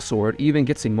Small Sword even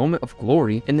gets a moment of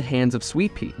glory in the hands of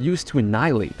Sweet Pea, used to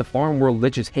annihilate the Farm World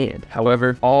Lich's hand.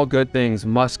 However, all good things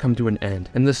must come to an end,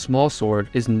 and the Small Sword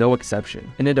is no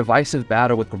exception. In a divisive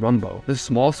battle with Grumbo, the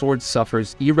Small Sword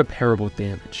suffers irreparable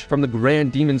damage. From the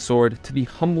Grand Demon Sword to the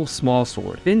humble Small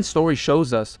Sword, Finn's story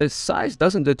shows us that size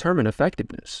doesn't determine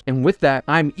effectiveness. And with that,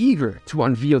 I'm eager to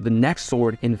unveil the next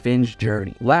sword in Finn's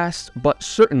journey. Last, but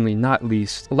certainly not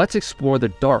least, let's explore the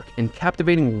dark and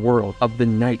captivating world of the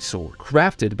Night Sword.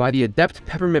 Crafted by the adept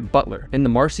Peppermint Butler in the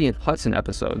Marcy and Hudson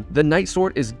episode, the Night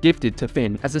Sword is gifted to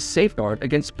Finn as a safeguard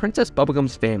against Princess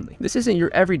Bubblegum's family. This isn't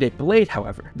your everyday blade,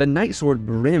 however. The Night Sword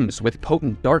brims with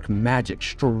potent dark magic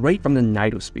straight from the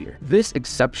Nightosphere. This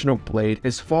exceptional blade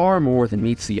is far more than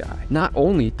meets the eye. Not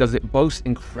only does it boast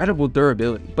incredible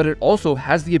durability, but it also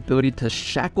has the ability to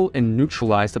shackle and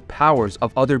neutralize the powers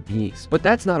of other beings. But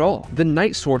that's not all. The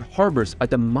Night Sword harbors a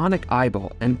demonic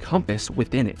eyeball and compass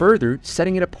within it, further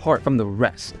setting it apart from the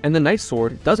rest. And the Night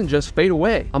Sword doesn't just fade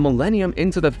away. A millennium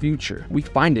into the future, we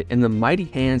find it in the mighty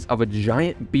hands of a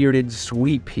giant bearded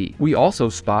Sweet Pea. We also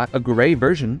spot a gray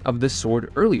version of this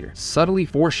sword earlier, subtly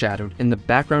foreshadowed in the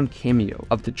background cameo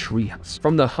of the treehouse.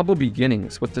 From the humble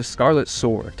beginnings with the Scarlet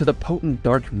Sword to the potent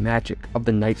dark magic of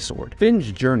the Night Sword,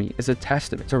 Finn's journey is a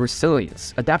testament to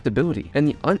resilience, adaptability, and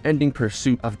the unending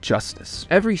pursuit of justice.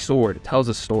 Every sword tells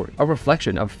a story, a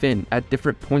reflection of Finn at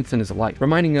different points in his life,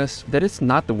 reminding us that it's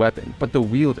not the weapon, but the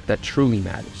wield that truly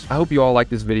matters. I hope you all liked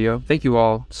this video. Thank you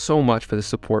all so much for the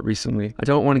support recently. I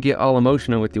don't want to get all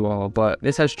emotional with you all, but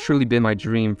this has truly been my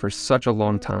dream for such a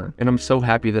long time, and I'm so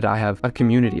happy that I have a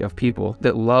community of people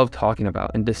that love talking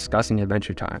about and discussing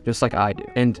Adventure Time, just like I do.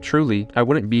 And truly, I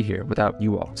wouldn't be here without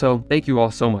you all. So thank you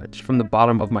all so much from the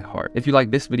bottom of my heart. If you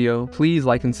like this video, please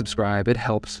like and subscribe. It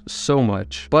helps so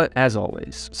much. But as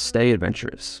always, stay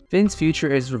adventurous. Finn's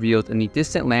future is revealed in the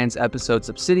Distant Lands episodes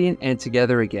Obsidian and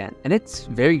Together Again, and it's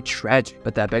very tragic.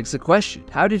 But that begs the question,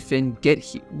 how did Finn get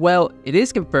here? Well, it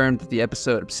is confirmed that the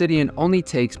episode Obsidian only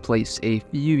takes place a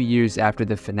few years after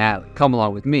the finale, Come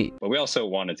Along With Me. But we also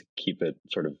wanted to keep it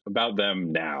sort of about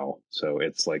them now, so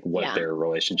it's like what their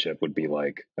relationship would be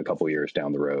like a couple years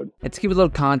down the road. And to give a little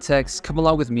context, Come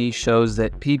Along With Me shows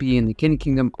that PB and the Kin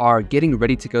Kingdom are getting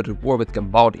ready to go to war with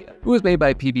Gambaldia, who was made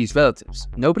by PB's relatives.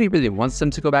 Nobody really wants them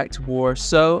to go back to war,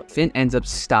 so Finn ends up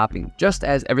stopping. Just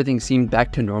as everything seemed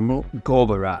back to normal, Golb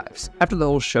arrives. After the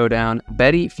whole showdown,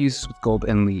 Betty fuses with Golb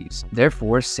and leaves,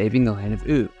 therefore saving the Land of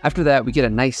Ooo. After that, we get a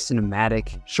nice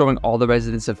cinematic showing all the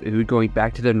residents of Ooo going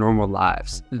back to their normal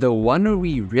lives. The one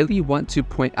we really want to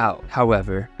point out,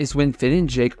 however, is when Finn and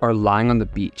Jake are lying on the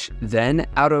beach. Then,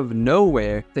 out of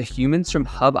nowhere, the humans from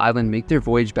Hub Island make their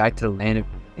voyage back to the Land of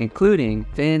Ooo, including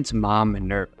Finn's mom,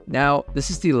 Minerva. Now, this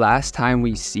is the last time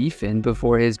we see Finn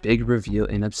before his big reveal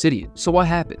in Obsidian. So what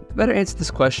happened? To better answer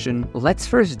this question, let's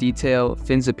first detail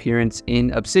Finn's appearance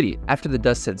in Obsidian. After the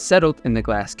dust had settled in the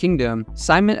Glass Kingdom,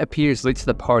 Simon appears late to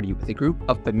the party with a group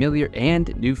of familiar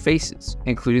and new faces,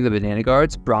 including the Banana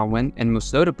Guards, Bronwyn, and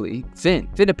most notably, Finn.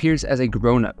 Finn appears as a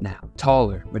grown-up now,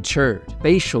 taller, matured,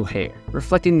 facial hair,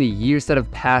 reflecting the years that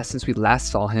have passed since we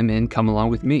last saw him in Come Along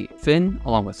With Me. Finn,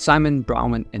 along with Simon,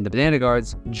 Bronwyn, and the Banana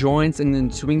Guards, joins in the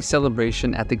ensuing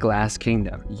celebration at the Glass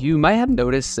Kingdom. You might have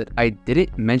noticed that I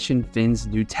didn't mention Finn's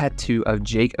new tattoo of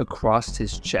Jake across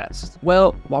his chest.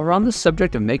 Well, while we're on the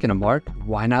subject of making a mark,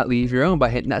 why not leave your own by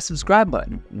hitting that subscribe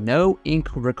button? No ink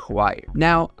required.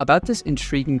 Now, about this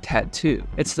intriguing tattoo,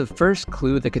 it's the first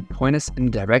clue that could point us in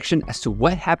a direction as to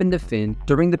what happened to Finn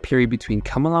during the period between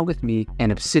Come Along With Me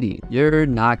and Obsidian. You're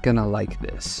not gonna like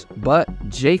this, but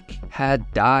Jake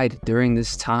had died during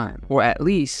this time, or at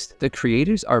least the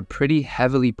creators are pretty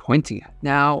heavily pointing at.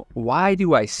 Now, why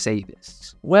do I say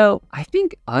this? Well, I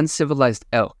think Uncivilized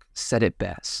Elk said it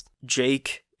best.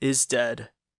 Jake is dead.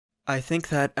 I think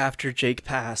that after Jake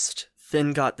passed,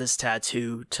 Finn got this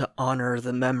tattoo to honor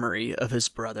the memory of his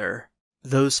brother.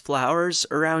 Those flowers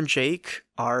around Jake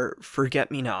are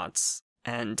forget-me-nots,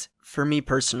 and for me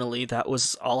personally, that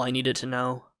was all I needed to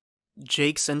know.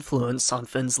 Jake's influence on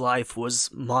Finn's life was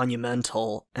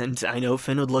monumental, and I know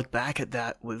Finn would look back at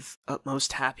that with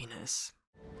utmost happiness.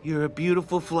 You're a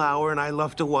beautiful flower, and I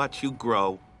love to watch you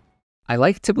grow. I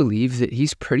like to believe that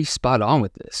he's pretty spot on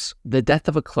with this. The death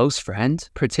of a close friend,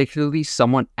 particularly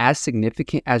someone as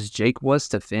significant as Jake was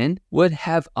to Finn, would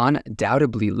have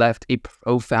undoubtedly left a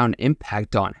profound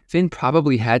impact on him. Finn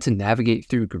probably had to navigate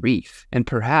through grief, and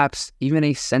perhaps even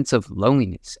a sense of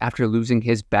loneliness after losing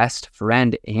his best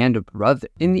friend and brother.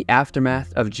 In the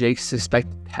aftermath of Jake's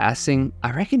suspected passing,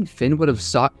 I reckon Finn would have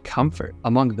sought comfort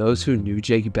among those who knew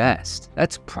Jake best.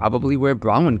 That's probably where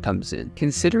Bronwyn comes in.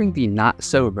 Considering the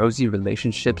not-so-rosy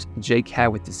relationships Jake had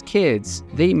with his kids,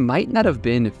 they might not have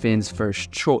been Finn's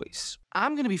first choice.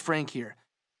 I'm gonna be frank here.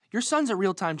 Your son's a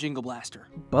real-time jingle blaster.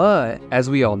 But, as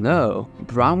we all know,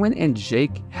 Bronwyn and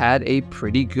Jake had a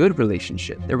pretty good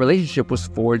relationship. Their relationship was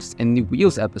forged in the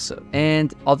Wheels episode,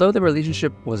 and although the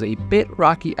relationship was a bit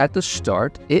rocky at the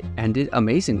start, it ended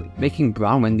amazingly, making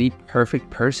Bronwyn the perfect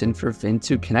person for Finn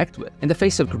to connect with. In the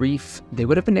face of grief, they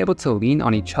would have been able to lean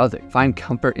on each other, find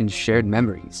comfort in shared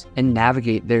memories, and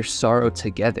navigate their sorrow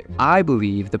together. I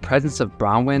believe the presence of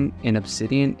Bronwyn in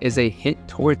Obsidian is a hint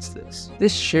towards this.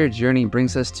 This shared journey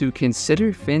brings us to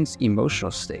consider Finn's emotional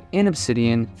state. In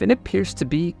Obsidian, Finn appears to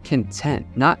be content,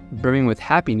 not brimming with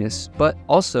happiness, but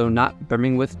also not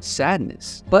brimming with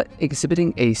sadness, but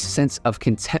exhibiting a sense of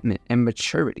contentment and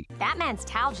maturity. That man's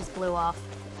towel just blew off.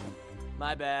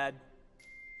 My bad.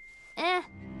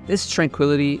 This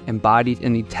tranquility embodied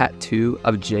in the tattoo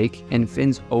of Jake and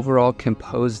Finn's overall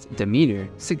composed demeanor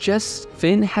suggests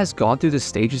Finn has gone through the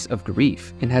stages of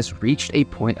grief and has reached a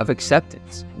point of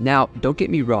acceptance. Now, don't get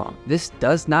me wrong, this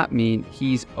does not mean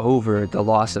he's over the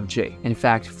loss of Jake. In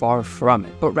fact, far from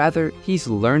it, but rather he's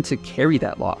learned to carry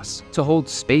that loss, to hold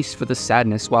space for the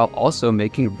sadness while also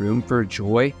making room for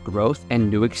joy, growth, and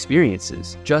new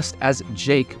experiences, just as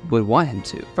Jake would want him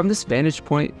to. From this vantage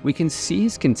point, we can see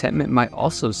his contentment might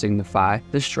also signify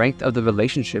the strength of the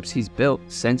relationships he's built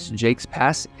since Jake's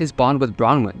passing. His bond with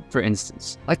Bronwyn, for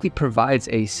instance, likely provides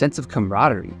a sense of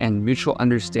camaraderie and mutual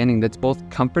understanding that's both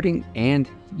comforting and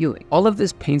healing. All of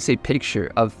this paints a picture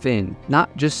of Finn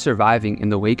not just surviving in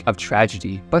the wake of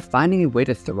tragedy, but finding a way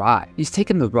to thrive. He's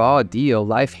taken the raw deal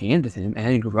life handed him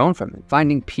and grown from it,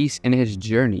 finding peace in his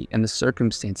journey and the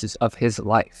circumstances of his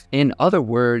life. In other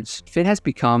words, Finn has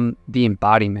become the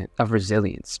embodiment of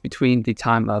resilience between the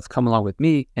time of Come Along With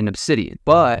Me and Obsidian.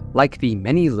 But like the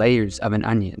many layers of an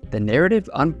onion, the narrative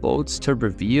unfolds to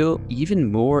reveal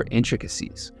even more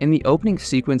intricacies. In the opening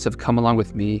sequence of Come Along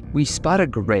With Me, we spot a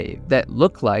grave that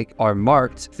looks like are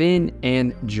marked Finn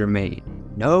and Jermaine.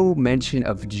 No mention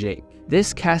of Jake.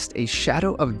 This casts a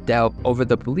shadow of doubt over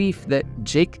the belief that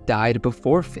Jake died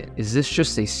before Finn. Is this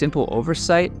just a simple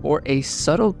oversight or a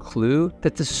subtle clue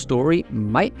that the story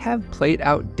might have played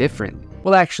out differently?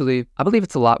 Well, actually, I believe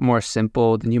it's a lot more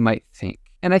simple than you might think.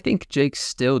 And I think Jake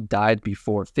still died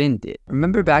before Finn did.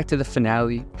 Remember back to the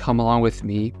finale, Come Along With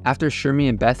Me? After Shermie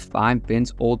and Beth find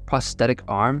Finn's old prosthetic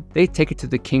arm, they take it to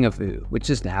the King of Ooo,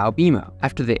 which is now Bimo.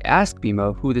 After they ask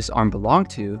Bimo who this arm belonged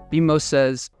to, Bimo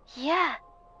says, "Yeah,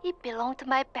 it belonged to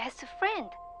my best friend,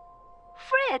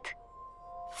 Fred."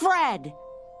 Fred!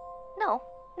 No,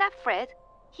 not Fred.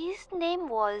 His name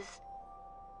was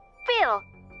Phil.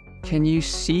 Can you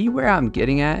see where I'm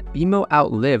getting at? BMO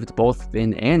outlived both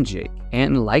Finn and Jake,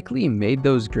 and likely made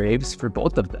those graves for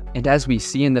both of them. And as we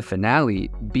see in the finale,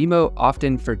 BMO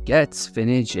often forgets Finn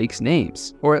and Jake's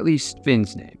names, or at least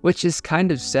Finn's name, which is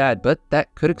kind of sad, but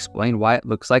that could explain why it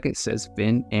looks like it says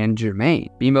Finn and Jermaine.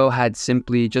 BMO had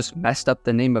simply just messed up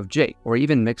the name of Jake, or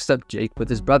even mixed up Jake with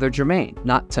his brother Jermaine.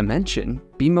 Not to mention,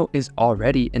 BMO is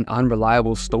already an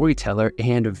unreliable storyteller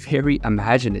and very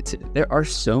imaginative. There are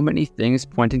so many things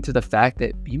pointing to the fact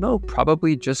that BMO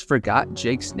probably just forgot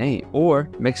Jake's name, or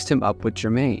mixed him up with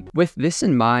Jermaine. With this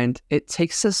in mind, it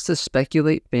takes us to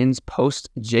speculate Finn's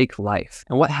post-Jake life,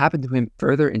 and what happened to him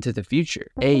further into the future.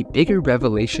 A bigger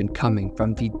revelation coming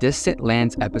from the Distant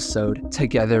Lands episode,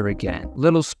 Together Again.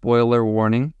 Little spoiler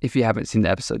warning if you haven't seen the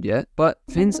episode yet, but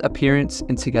Finn's appearance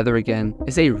in Together Again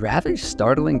is a rather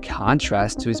startling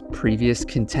contrast to his previous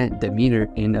content demeanor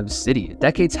in Obsidian.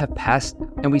 Decades have passed,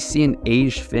 and we see an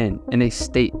aged Finn in a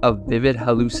state of vivid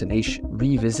hallucination,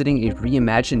 revisiting a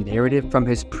reimagined narrative from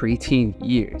his preteen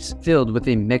years, filled with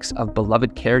a mix of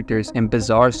beloved characters and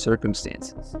bizarre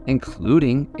circumstances,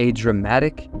 including a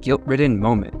dramatic, guilt-ridden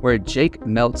moment where Jake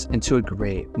melts into a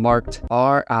grave marked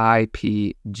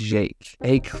R.I.P. Jake,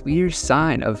 a clear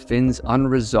sign of Finn's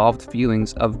unresolved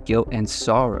feelings of guilt and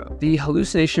sorrow. The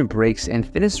hallucination breaks and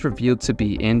Finn is revealed to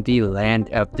be in the Land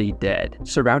of the Dead,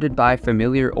 surrounded by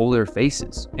familiar older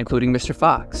faces, including Mr.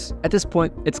 Fox. At this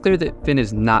point, it's clear that Finn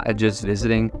is not just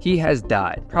visiting, he has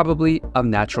died, probably of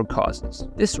natural causes.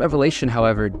 This revelation,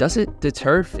 however, doesn't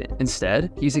deter Finn.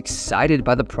 Instead, he's excited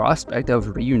by the prospect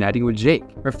of reuniting with Jake,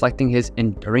 reflecting his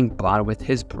enduring bond with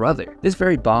his brother. This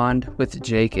very bond with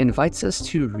Jake invites us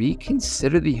to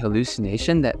reconsider the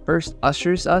hallucination that first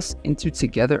ushers us into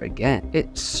Together Again.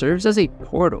 It serves as a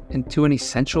portal into an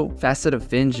essential facet of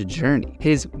Finn's journey,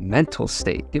 his mental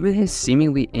state. Given his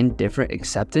seemingly indifferent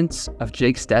acceptance of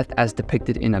Jake's death as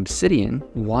depicted in Obsidian,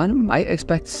 one might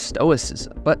expect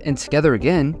stoicism, but in Together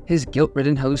Again, his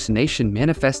guilt-ridden hallucination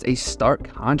manifests a stark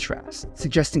contrast,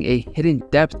 suggesting a hidden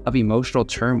depth of emotional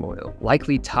turmoil,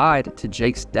 likely tied to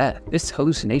Jake's death. This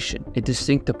hallucination, a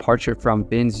distinct departure from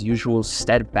Finn's usual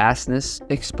steadfastness,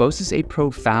 exposes a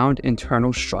profound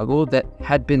internal struggle that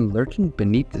had been lurking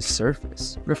beneath the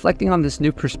surface. Reflecting on this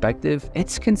new perspective,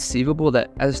 it's conceivable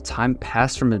that as time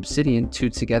passed from Obsidian to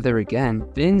Together Again,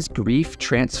 Finn's grief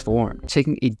transformed,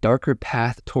 taking a darker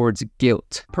path towards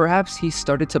guilt. Perhaps he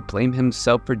started to blame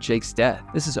himself for Jake's death.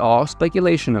 This is all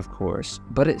speculation, of course,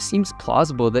 but it seems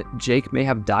plausible that Jake may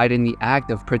have died in the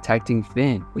act of protecting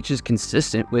Finn, which is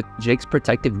consistent with Jake's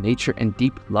protective nature and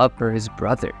deep love for his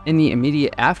brother. In the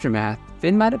immediate aftermath,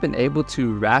 Finn might have been able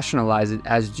to rationalize it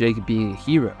as Jake being a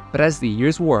hero, but as the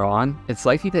years wore on, it's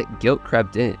likely that guilt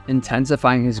crept in,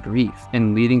 intensifying his grief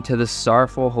and leading to the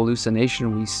sorrowful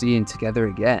hallucination we see in Together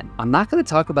Again. I'm not going to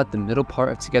talk about the middle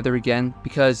part of Together Again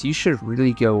because you should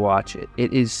really go watch it.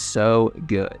 It is so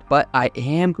good. But I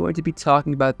am going to be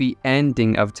talking about the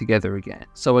ending of Together Again.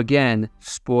 So again,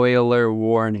 spoiler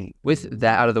warning. With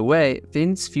that out of the way,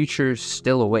 Finn's future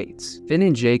still awaits. Finn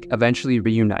and Jake eventually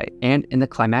reunite, and in the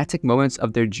climactic moments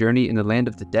of their journey in the Land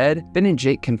of the Dead, Finn and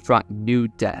Jake confront new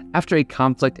death. After a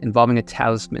conflict involving a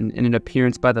talisman and an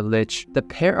appearance by the Lich, the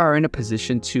pair are in a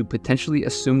position to potentially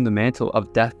assume the mantle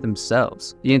of death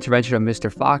themselves. The intervention of Mr.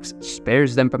 Fox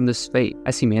spares them from this fate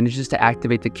as he manages to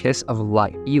activate the Kiss of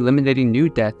Life, eliminating new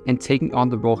death and taking on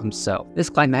the role himself. This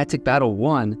climactic battle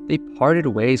won, they parted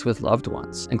ways with loved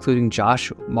ones, including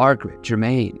Joshua, Margaret,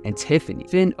 Jermaine, and Tiffany.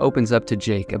 Finn opens up to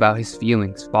Jake about his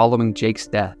feelings following Jake's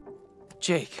death.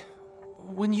 Jake,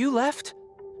 when you left,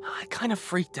 I kind of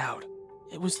freaked out.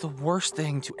 It was the worst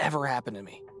thing to ever happen to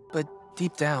me. But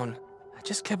deep down, I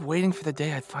just kept waiting for the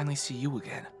day I'd finally see you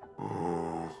again.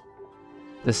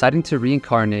 Deciding to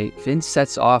reincarnate, Finn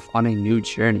sets off on a new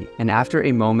journey, and after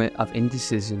a moment of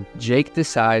indecision, Jake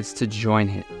decides to join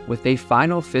him. With a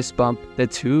final fist bump, the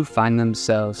two find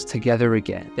themselves together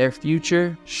again. Their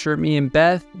future, Shermie and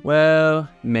Beth, well,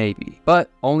 maybe.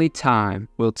 But only time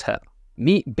will tell.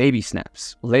 Meet Baby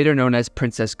Snaps, later known as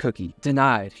Princess Cookie,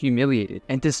 denied, humiliated,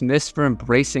 and dismissed for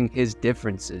embracing his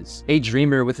differences. A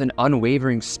dreamer with an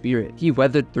unwavering spirit, he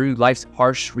weathered through life's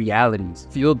harsh realities,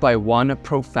 fueled by one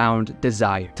profound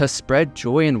desire, to spread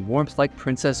joy and warmth like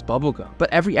Princess Bubblegum.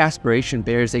 But every aspiration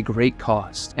bears a great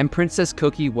cost, and Princess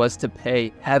Cookie was to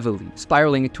pay heavily,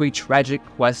 spiraling into a tragic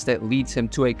quest that leads him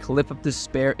to a cliff of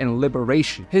despair and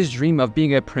liberation. His dream of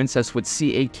being a princess would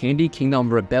see a Candy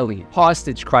Kingdom rebellion,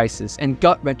 hostage crisis, and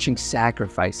gut-wrenching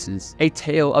sacrifices, a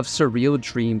tale of surreal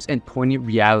dreams and poignant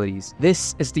realities.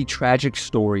 This is the tragic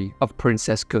story of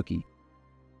Princess Cookie.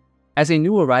 As a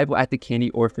new arrival at the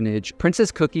Candy Orphanage,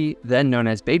 Princess Cookie, then known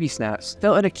as Baby Snaps,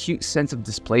 felt an acute sense of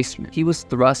displacement. He was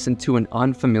thrust into an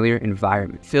unfamiliar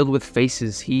environment, filled with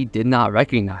faces he did not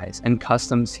recognize and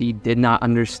customs he did not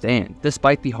understand.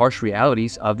 Despite the harsh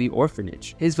realities of the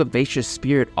orphanage, his vivacious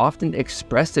spirit often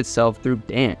expressed itself through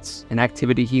dance, an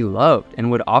activity he loved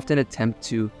and would often attempt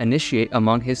to initiate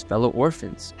among his fellow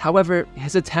orphans. However,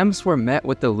 his attempts were met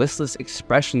with the listless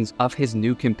expressions of his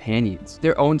new companions,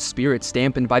 their own spirits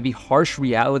dampened by the harsh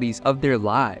realities of their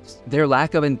lives, their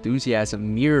lack of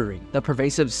enthusiasm mirroring the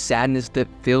pervasive sadness that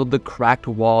filled the cracked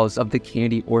walls of the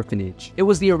Candy Orphanage. It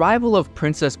was the arrival of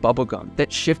Princess Bubblegum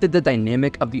that shifted the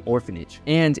dynamic of the orphanage,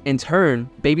 and in turn,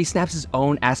 Baby Snaps'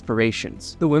 own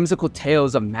aspirations. The whimsical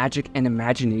tales of magic and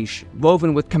imagination,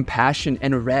 woven with compassion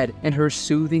and read in her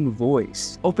soothing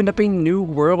voice, opened up a new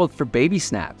world for Baby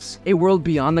Snaps, a world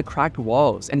beyond the cracked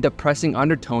walls and depressing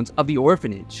undertones of the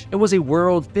orphanage. It was a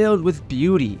world filled with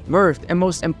beauty, mirth, and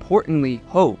most importantly,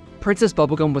 hope. Princess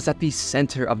Bubblegum was at the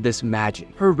center of this magic.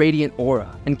 Her radiant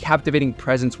aura and captivating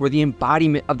presence were the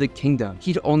embodiment of the kingdom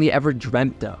he'd only ever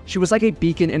dreamt of. She was like a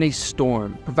beacon in a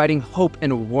storm, providing hope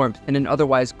and warmth in an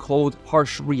otherwise cold,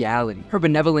 harsh reality. Her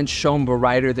benevolence shone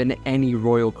brighter than any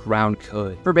royal crown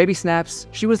could. For Baby Snaps,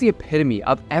 she was the epitome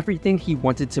of everything he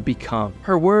wanted to become.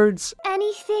 Her words,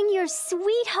 "Anything your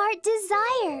sweetheart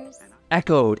desires,"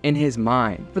 echoed in his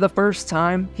mind. For the first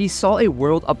time, he saw a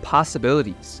world of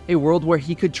possibilities, a world where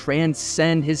he could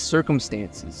transcend his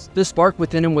circumstances. The spark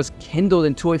within him was kindled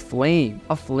into a flame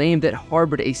that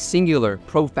harbored a singular,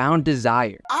 profound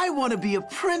desire. I want to be a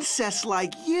princess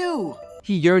like you!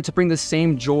 He yearned to bring the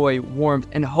same joy, warmth,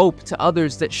 and hope to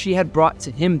others that she had brought to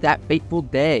him that fateful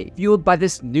day. Fueled by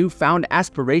this newfound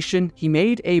aspiration, he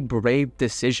made a brave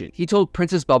decision. He told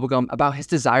Princess Bubblegum about his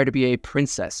desire to be a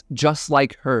princess, just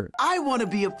like her. I want to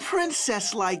be a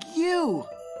princess like you!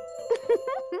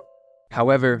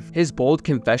 However, his bold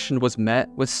confession was met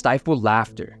with stifled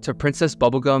laughter. To Princess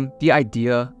Bubblegum, the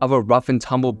idea of a rough and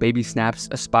tumble Baby Snaps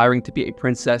aspiring to be a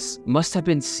princess must have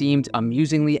been seemed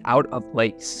amusingly out of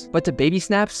place. But to Baby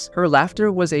Snaps, her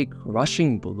laughter was a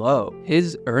crushing blow.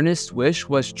 His earnest wish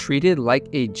was treated like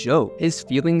a joke, his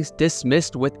feelings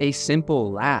dismissed with a simple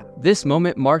laugh. This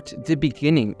moment marked the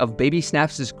beginning of Baby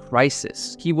Snaps'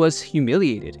 crisis. He was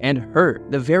humiliated and hurt.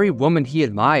 The very woman he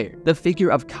admired, the figure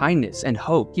of kindness and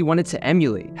hope he wanted to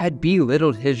emulate, had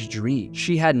belittled his dream.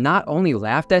 She had not only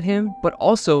laughed at him, but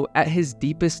also at his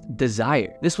deepest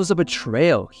desire. This was a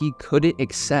betrayal he couldn't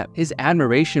accept. His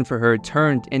admiration for her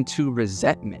turned into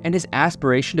resentment, and his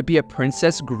aspiration to be a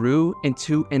princess grew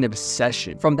into an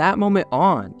obsession. From that moment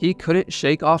on, he couldn't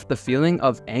shake off the feeling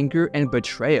of anger and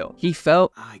betrayal. He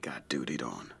felt, I got dutied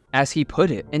on, as he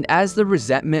put it, and as the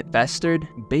resentment festered,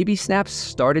 Baby Snaps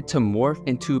started to morph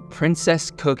into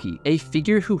Princess Cookie, a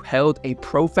figure who held a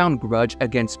profound grudge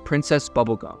against Princess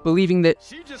Bubblegum, believing that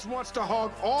she just wants to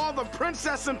hog all the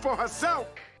princessing for herself.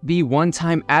 The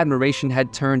one-time admiration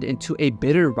had turned into a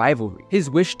bitter rivalry. His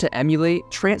wish to emulate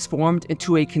transformed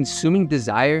into a consuming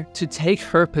desire to take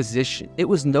her position. It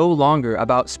was no longer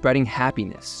about spreading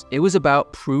happiness. It was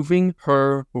about proving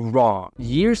her wrong.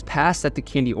 Years passed at the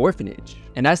Candy Orphanage,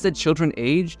 and as the children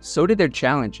aged, so did their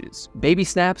challenges. Baby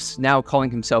Snaps, now calling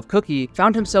himself Cookie,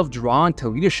 found himself drawn to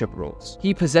leadership roles.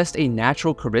 He possessed a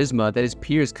natural charisma that his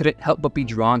peers couldn't help but be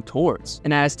drawn towards.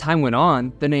 And as time went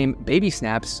on, the name Baby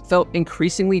Snaps felt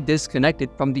increasingly disconnected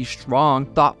from the strong,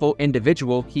 thoughtful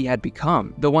individual he had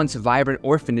become. The once vibrant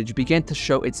orphanage began to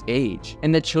show its age,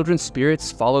 and the children's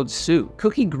spirits followed suit.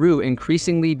 Cookie grew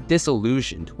increasingly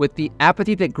disillusioned with the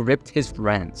apathy that gripped his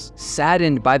friends,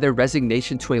 saddened by their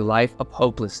resignation to a life of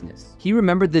hopelessness. He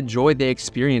remembered the joy they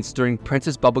experienced during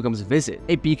Princess Bubblegum's visit,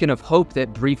 a beacon of hope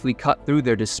that briefly cut through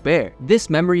their despair. This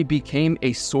memory became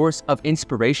a source of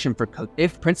inspiration for Cookie.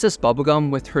 If Princess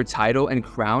Bubblegum, with her title and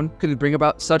crown, could bring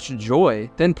about such joy,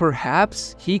 then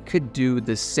perhaps he could do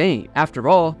the same. After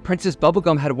all, Princess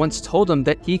Bubblegum had once told him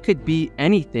that he could be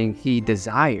anything he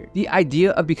desired. The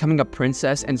idea of becoming a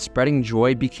princess and spreading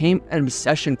joy became an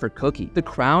obsession for Cookie. The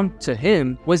crown, to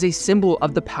him, was a symbol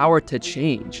of the power to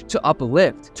change, to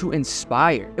uplift, to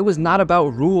inspire. It was not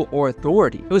about rule or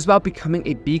authority. It was about becoming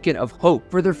a beacon of hope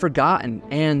for the forgotten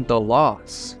and the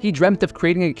lost. He dreamt of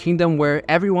creating a kingdom where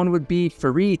everyone would be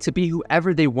free to be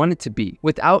whoever they wanted to be,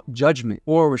 without judgment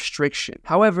or restriction.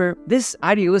 However, this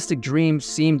idealistic dream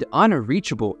seemed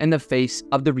unreachable in the face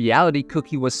of the reality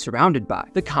Cookie was surrounded by.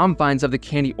 The confines of the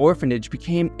candy orphanage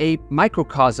became a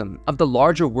microcosm of the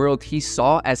larger world he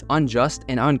saw as unjust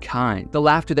and unkind. The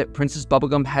laughter that Princess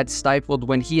Bubblegum had stifled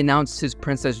when he announced his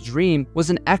princess dream was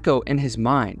an echo in his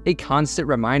mind, a constant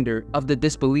reminder of the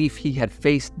disbelief he had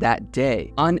faced that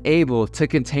day. Unable to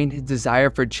contain his desire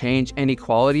for change and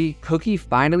equality, Cookie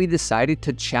finally decided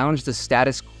to challenge the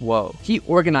status quo. He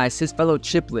organized his fellow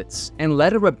chiplets and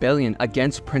led a rebellion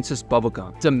against Princess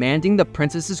Bubblegum, demanding the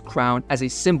princess's crown as a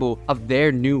symbol of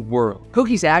their new world.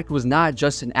 Cookie's act was not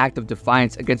just an act of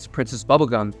defiance against Princess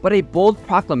Bubblegum, but a bold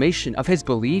proclamation of his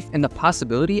belief in the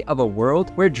possibility of a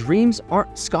world where dreams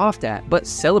aren't scoffed at, but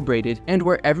celebrated, and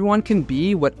where everyone can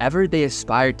be whatever they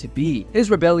aspire to be. His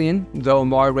rebellion, though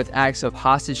marred with acts of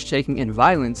hostage-taking and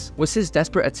violence, was his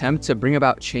desperate attempt to bring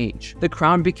about change. The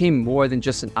crown became more than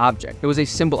just an object. It was a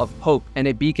symbol of hope and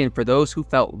a beacon for those who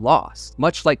felt lost,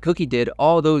 much like Cookie did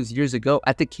all those years ago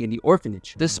at the candy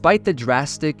orphanage. Despite the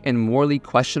drastic and morally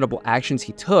questionable actions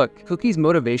he took, Cookie's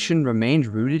motivation remained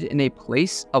rooted in a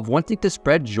place of wanting to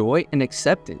spread joy and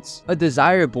acceptance, a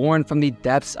desire born from the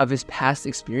depths of his past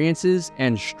experiences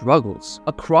and struggles.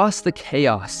 Across the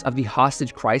chaos of the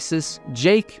hostage crisis,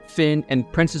 Jake, Finn,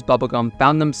 and Princess Bubblegum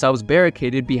found themselves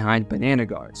barricaded behind banana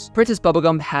guards. Princess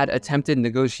Bubblegum had attempted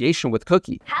negotiation with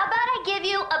Cookie. How about I give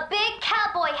you a big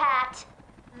cowboy hat?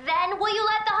 Then will you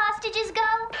let the hostages go?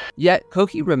 Yet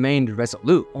Cookie remained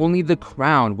resolute. Only the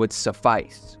crown would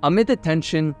suffice. Amid the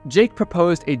tension, Jake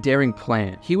proposed a daring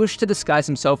plan. He wished to disguise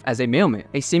himself as a mailman,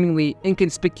 a seemingly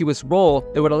inconspicuous role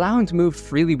that would allow him to move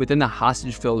freely within the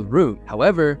hostage-filled room.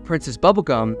 However, Princess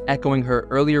Bubblegum, echoing her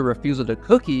earlier refusal to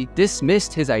Cookie,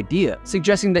 dismissed his idea,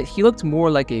 suggesting that he looked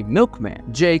more like a milkman.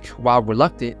 Jake, while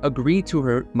reluctant, agreed to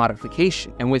her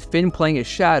modification, and with Finn playing his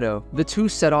shadow, the two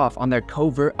set off on their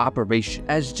covert operation.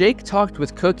 As Jake talked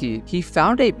with Cookie, he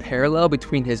found a parallel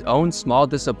between his own small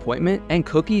disappointment and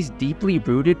Cookie's deeply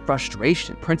rooted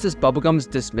frustration. Princess Bubblegum's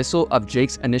dismissal of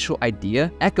Jake's initial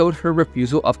idea echoed her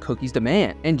refusal of Cookie's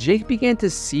demand, and Jake began to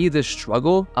see the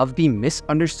struggle of the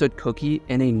misunderstood Cookie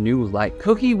in a new light.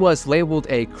 Cookie was labeled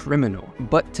a criminal,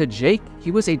 but to Jake,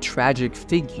 he was a tragic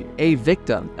figure, a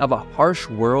victim of a harsh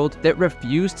world that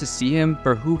refused to see him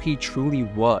for who he truly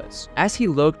was. As he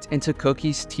looked into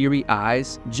Cookie's teary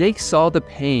eyes, Jake saw the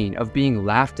pain of being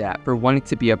laughed at for wanting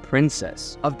to be a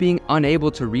princess, of being unable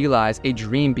to realize a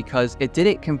dream because it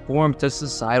didn't conform to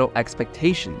societal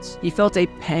expectations. He felt a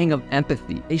pang of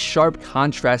empathy, a sharp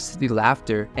contrast to the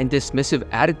laughter and dismissive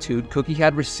attitude Cookie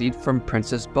had received from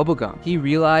Princess Bubblegum. He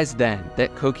realized then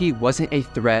that Cookie wasn't a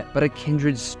threat, but a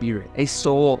kindred spirit, a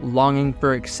soul longing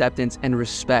for acceptance and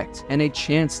respect, and a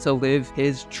chance to live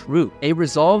his truth. A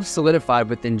resolve solidified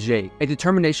within Jake, a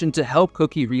determination to help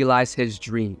Cookie realize his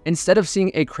dream. Instead of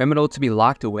seeing a criminal to be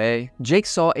locked away, Jake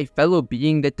saw a fellow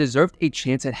being that deserved a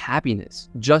chance at happiness,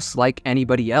 just like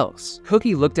anybody else.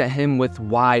 Cookie looked at him with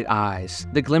wide eyes,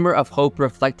 the glimmer of hope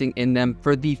reflecting in them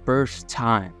for the first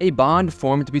time. A bond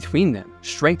formed between them,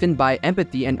 strengthened by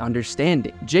empathy and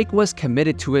understanding. Jake was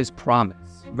committed to his promise,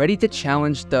 ready to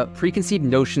challenge the preconceived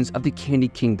notions of the Candy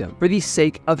Kingdom for the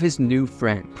sake of his new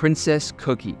friend, Princess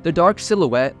Cookie. The dark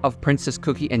silhouette of Princess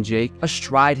Cookie and Jake,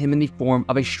 astride him in the form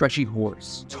of a stretchy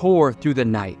horse, tore through the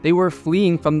night. They were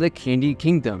fleeing from the Candy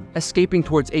Kingdom, escaping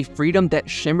towards a freedom that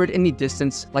shimmered in the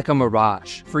distance like a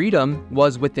mirage. Freedom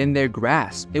was within their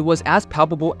grasp. It was as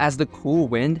palpable as the cool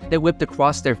wind that whipped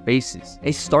across their faces,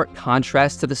 a stark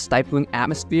contrast to the stifling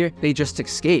atmosphere they just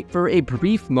escaped. For a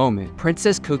brief moment,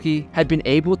 Princess Cookie had been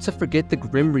able to forget the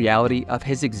grim reality of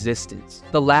his existence.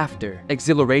 The laughter,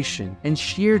 exhilaration, and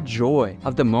sheer joy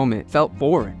of the moment felt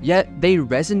foreign, yet they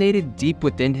resonated deep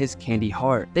within his candy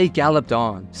heart. They galloped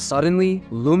on. Suddenly,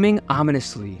 looming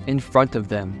ominously in front of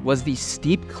them was the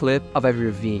steep cliff of a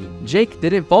ravine. Jake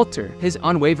didn't falter. His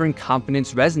unwavering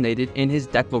confidence resonated in his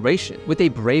declaration. With a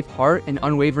brave heart and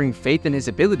unwavering faith in his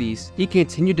abilities, he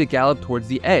continued to gallop towards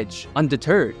the edge,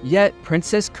 undeterred. Yet,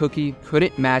 Princess Cookie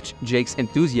couldn't match Jake's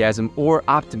enthusiasm or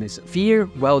optimism. Fear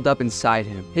welled up inside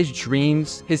him. His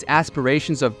dreams, his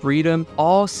aspirations of freedom,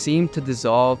 all seemed to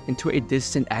dissolve into a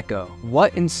distant echo.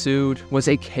 What ensued was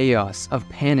a chaos of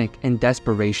panic and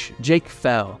desperation. Jake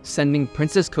fell, sending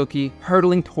Princess Cookie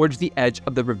hurtling towards the edge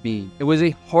of the ravine. It was a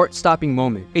heart-stopping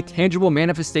moment, a tangible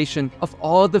manifestation of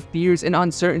all the fears and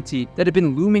uncertainty that had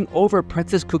been looming over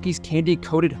Princess Cookie's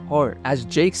candy-coated heart. As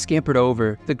Jake scampered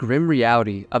over, the grim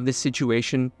reality of the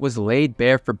situation was laid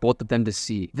bare for both of them to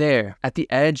see. There, at the the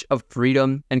edge of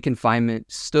freedom and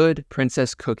confinement stood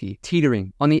Princess Cookie,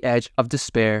 teetering on the edge of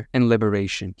despair and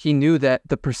liberation. He knew that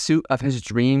the pursuit of his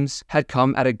dreams had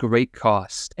come at a great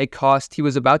cost, a cost he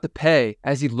was about to pay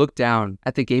as he looked down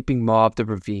at the gaping maw of the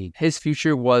ravine. His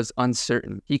future was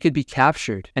uncertain. He could be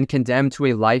captured and condemned to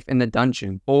a life in the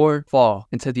dungeon, or fall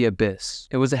into the abyss.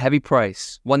 It was a heavy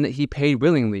price, one that he paid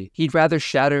willingly. He'd rather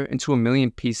shatter into a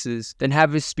million pieces than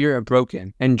have his spirit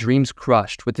broken and dreams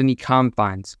crushed within the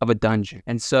confines of a dungeon.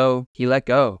 And so he let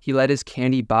go. He let his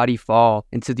candy body fall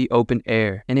into the open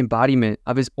air, an embodiment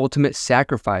of his ultimate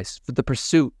sacrifice for the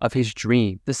pursuit of his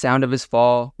dream. The sound of his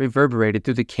fall reverberated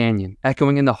through the canyon,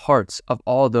 echoing in the hearts of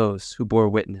all those who bore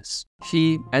witness.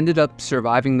 He ended up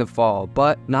surviving the fall,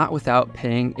 but not without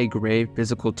paying a grave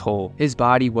physical toll. His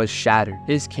body was shattered,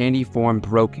 his candy form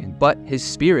broken, but his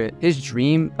spirit, his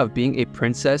dream of being a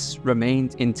princess,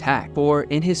 remained intact. For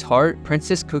in his heart,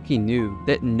 Princess Cookie knew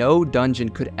that no dungeon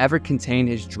could ever contain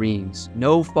his dreams.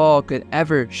 No fall could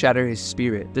ever shatter his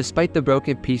spirit. Despite the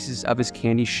broken pieces of his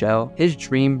candy shell, his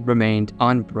dream remained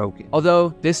unbroken.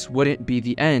 Although this wouldn't be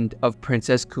the end of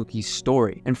Princess Cookie's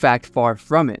story. In fact, far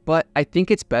from it. But I think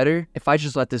it's better if I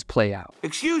just let this play out.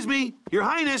 Excuse me, Your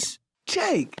Highness.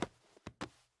 Jake.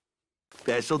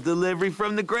 Special delivery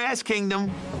from the Grass Kingdom.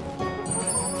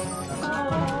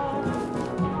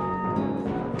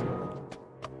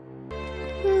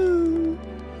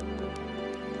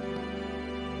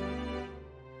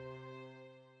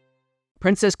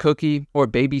 Princess Cookie, or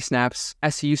Baby Snaps,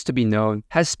 as he used to be known,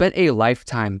 has spent a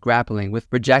lifetime grappling with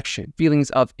rejection, feelings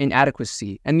of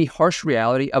inadequacy, and the harsh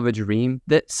reality of a dream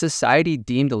that society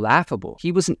deemed laughable.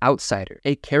 He was an outsider,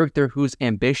 a character whose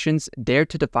ambitions dared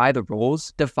to defy the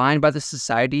roles defined by the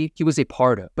society he was a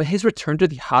part of. But his return to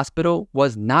the hospital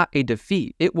was not a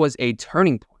defeat, it was a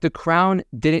turning point. The crown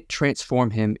didn't transform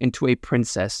him into a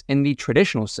princess in the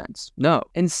traditional sense, no.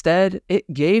 Instead,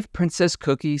 it gave Princess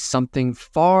Cookie something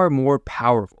far more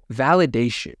powerful: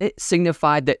 validation. It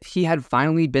signified that he had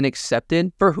finally been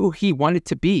accepted for who he wanted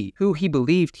to be, who he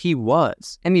believed he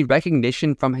was. And the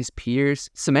recognition from his peers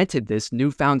cemented this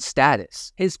newfound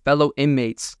status. His fellow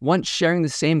inmates, once sharing the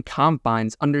same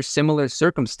confines under similar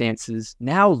circumstances,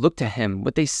 now looked to him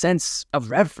with a sense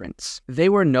of reverence. They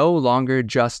were no longer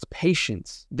just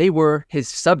patients. They were his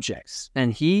subjects,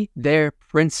 and he their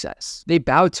princess. They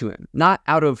bowed to him, not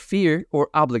out of fear or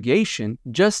obligation,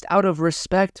 just out of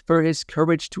respect for his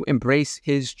courage to embrace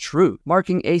his truth,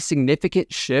 marking a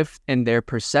significant shift in their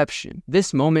perception.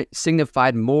 This moment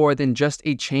signified more than just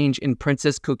a change in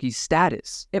Princess Cookie's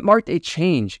status. It marked a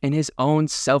change in his own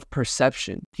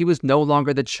self-perception. He was no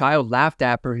longer the child laughed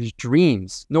at for his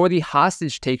dreams, nor the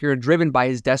hostage taker driven by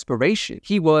his desperation.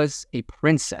 He was a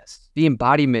princess, the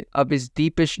embodiment of his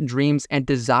deepest dreams and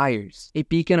desires, a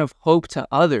beacon of hope to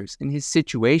others in his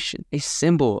situation, a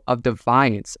symbol of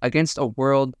defiance against a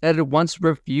world that had once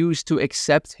refused to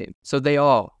accept him. So they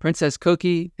all, Princess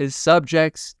Cookie, his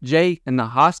subjects, Jake, and the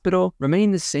hospital,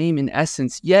 remained the same in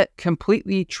essence, yet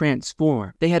completely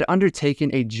transformed. They had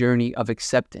undertaken a journey of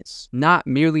acceptance, not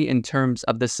merely in terms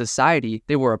of the society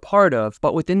they were a part of,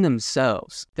 but within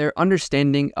themselves. Their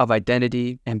understanding of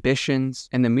identity, ambitions,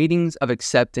 and the meanings of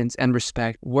acceptance and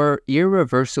respect were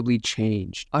irreversibly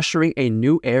changed, ushering a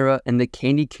new era in the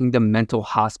Candy Kingdom Mental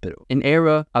Hospital, an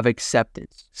era of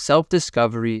acceptance,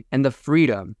 self-discovery, and the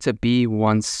freedom to be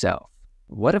oneself.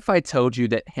 What if I told you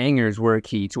that hangers were a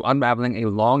key to unraveling a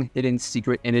long-hidden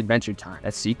secret in Adventure Time?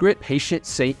 That secret? Patient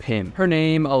St. Pim. Her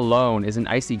name alone is an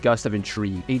icy gust of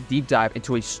intrigue, a deep dive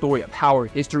into a story of power,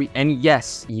 history, and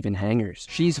yes, even hangers.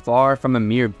 She's far from a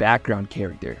mere background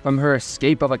character. From her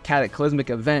escape of a cataclysmic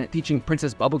event, teaching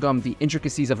Princess Bubblegum the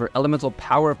intricacies of her elemental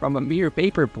power from a mere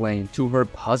paper plane, to her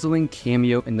puzzling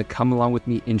cameo in the Come Along With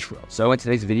Me intro. So in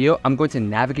today's video, I'm going to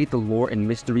navigate the lore and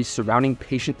mysteries surrounding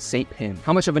Patient St. Pim.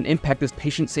 How much of an impact does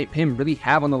Patient St. Pim really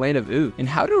have on the Land of Ooo? And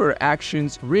how do her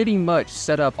actions pretty much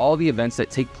set up all the events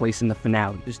that take place in the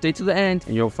finale? Just stay to the end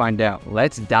and you'll find out.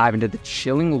 Let's dive into the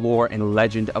chilling lore and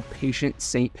legend of Patient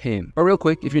St. Pim. But real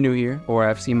quick, if you're new here or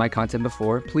have seen my content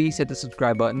before, please hit the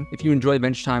subscribe button. If you enjoy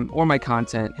Adventure Time or my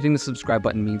content, hitting the subscribe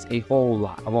button means a whole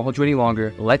lot. I won't hold you any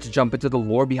longer. Let's jump into the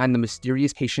lore behind the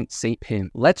mysterious Patient St.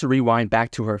 Pim. Let's rewind back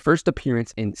to her first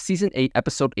appearance in Season 8,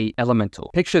 Episode 8,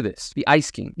 Elemental. Picture this: the Ice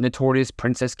King, notorious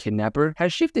princess kidnapper, developer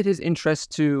has shifted his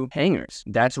interest to hangers.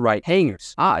 That's right,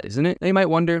 hangers. Odd, isn't it? They might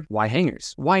wonder, why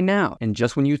hangers? Why now? And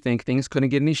just when you think things couldn't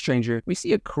get any stranger, we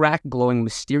see a crack glowing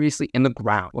mysteriously in the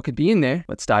ground. What could be in there?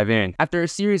 Let's dive in. After a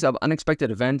series of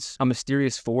unexpected events, a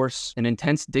mysterious force, an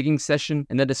intense digging session,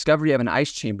 and the discovery of an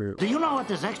ice chamber, Do you know what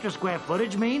this extra square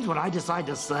footage means when I decide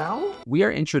to sell? we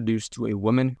are introduced to a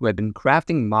woman who had been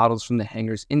crafting models from the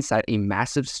hangars inside a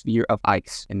massive sphere of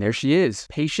ice. And there she is,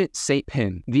 Patient St.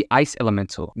 Pym, the ice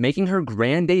elemental, making her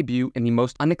grand debut in the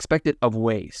most unexpected of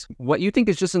ways. What you think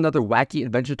is just another wacky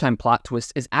Adventure Time plot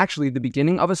twist is actually the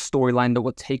beginning of a storyline that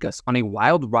will take us on a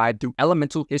wild ride through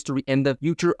elemental history and the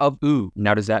future of Ooo.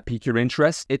 Now, does that pique your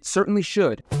interest? It certainly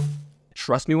should.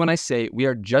 Trust me when I say we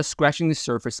are just scratching the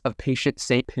surface of Patient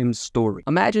St. Pym's story.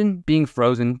 Imagine being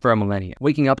frozen for a millennia,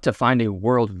 waking up to find a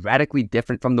world radically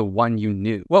different from the one you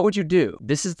knew. What would you do?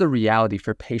 This is the reality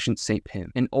for Patient St.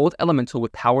 Pym, an old elemental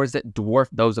with powers that dwarf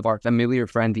those of our familiar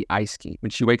friend the Ice King. When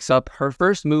she wakes up, her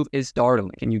first move is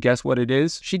startling. Can you guess what it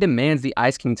is? She demands the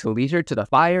Ice King to lead her to the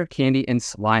fire, candy, and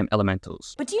slime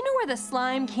elementals. But do you know where the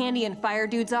slime, candy, and fire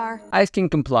dudes are? Ice King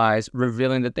complies,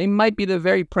 revealing that they might be the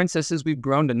very princesses we've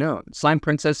grown to know. Slime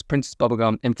Princess, Princess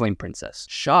Bubblegum, and Flame Princess.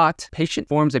 Shocked, Patient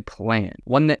forms a plan,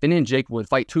 one that Finn and Jake would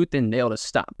fight tooth and nail to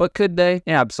stop. But could they?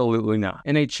 Absolutely not.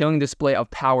 In a chilling display of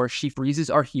power, she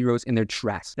freezes our heroes in their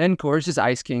tracks, then coerces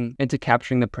Ice King into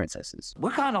capturing the princesses.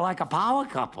 We're kind of like a power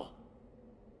couple.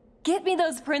 Get me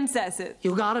those princesses.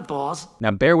 You got it, boss. Now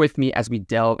bear with me as we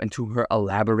delve into her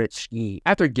elaborate scheme.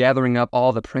 After gathering up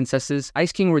all the princesses,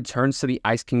 Ice King returns to the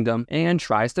Ice Kingdom and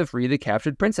tries to free the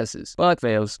captured princesses, but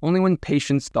fails. Only when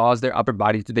Patience thaws their upper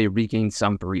body do they regain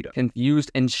some freedom.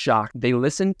 Confused and shocked, they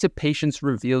listen to Patience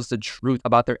reveals the truth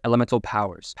about their elemental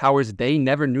powers. Powers they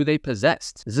never knew they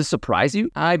possessed. Does this surprise you?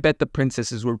 I bet the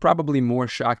princesses were probably more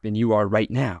shocked than you are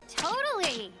right now. Totally.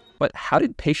 But how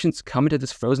did Patience come into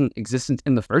this frozen existence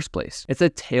in the first place? It's a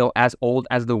tale as old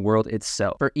as the world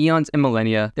itself. For eons and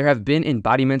millennia, there have been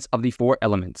embodiments of the four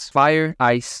elements: fire,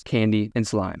 ice, candy, and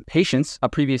slime. Patience, a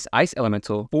previous ice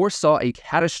elemental, foresaw a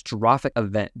catastrophic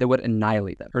event that would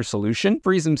annihilate them. Her solution?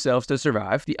 Freeze themselves to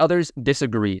survive. The others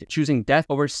disagreed, choosing death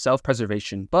over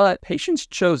self-preservation. But Patience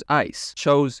chose ice,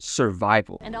 chose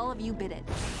survival. And all of you bid it.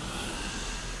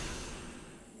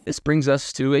 This brings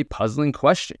us to a puzzling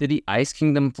question. Did the Ice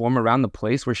Kingdom form around the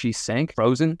place where she sank,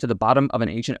 frozen to the bottom of an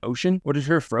ancient ocean? Or did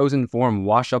her frozen form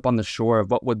wash up on the shore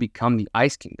of what would become the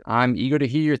Ice Kingdom? I'm eager to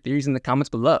hear your theories in the comments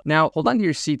below. Now, hold on to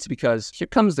your seats because here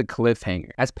comes the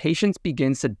cliffhanger. As Patience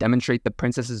begins to demonstrate the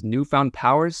princess's newfound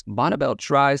powers, Bonnibel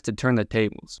tries to turn the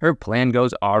tables. Her plan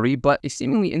goes awry, but a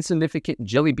seemingly insignificant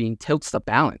jelly bean tilts the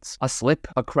balance. A slip,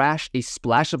 a crash, a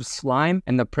splash of slime,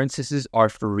 and the princesses are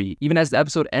free. Even as the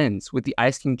episode ends, with the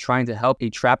Ice King trying to help a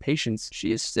trapped Patience,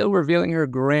 she is still revealing her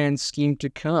grand scheme to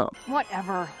come.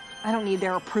 Whatever. I don't need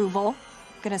their approval.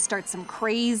 Gonna start some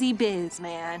crazy biz,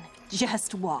 man.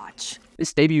 Just watch.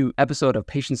 This debut episode of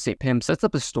Patient St. Pym sets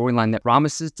up a storyline that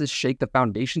promises to shake the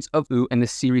foundations of Ooo and the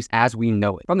series as we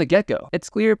know it. From the get-go, it's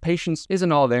clear Patience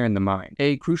isn't all there in the mind,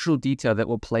 a crucial detail that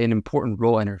will play an important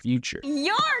role in her future.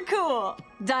 You're cool!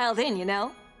 Dialed in, you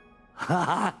know?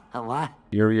 What?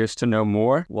 Curious to know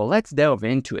more? Well, let's delve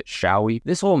into it, shall we?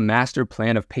 This whole master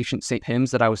plan of Patient St.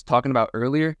 Pym's that I was talking about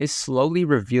earlier is slowly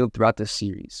revealed throughout the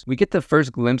series. We get the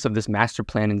first glimpse of this master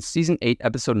plan in Season 8,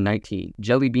 Episode 19,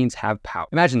 Jelly Beans Have Power.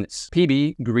 Imagine this,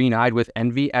 PB, green-eyed with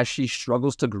envy as she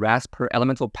struggles to grasp her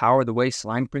elemental power the way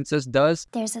Slime Princess does.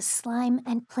 There's a slime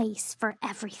and place for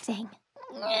everything.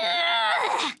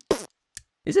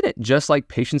 Isn't it just like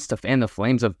Patience to fan the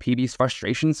flames of PB's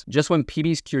frustrations? Just when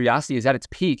PB's curiosity is at its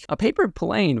peak, a paper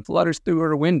plane flutters through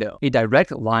her window. A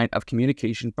direct line of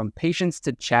communication from Patience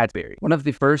to Chadsberry, one of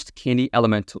the first candy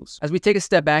elementals. As we take a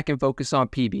step back and focus on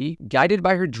PB, guided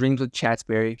by her dreams with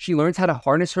Chadsberry, she learns how to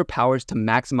harness her powers to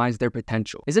maximize their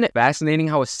potential. Isn't it fascinating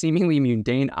how a seemingly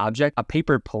mundane object, a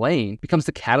paper plane, becomes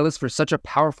the catalyst for such a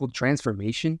powerful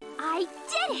transformation? I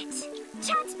did it!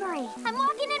 Chadsberry, I'm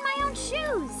walking in my own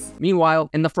shoes! Meanwhile,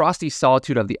 in the frosty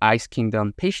solitude of the Ice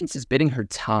Kingdom, Patience is biding her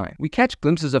time. We catch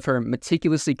glimpses of her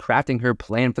meticulously crafting her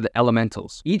plan for the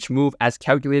elementals, each move as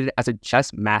calculated as a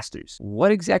chess master's.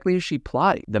 What exactly is she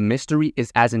plotting? The mystery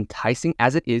is as enticing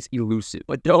as it is elusive.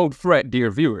 But don't fret,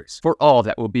 dear viewers, for all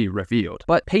that will be revealed.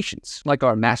 But patience, like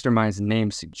our mastermind's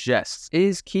name suggests,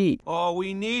 is key. All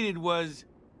we needed was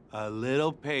a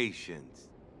little patience.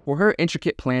 For her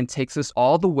intricate plan takes us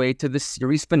all the way to the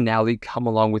series finale. Come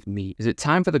along with me. Is it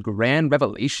time for the grand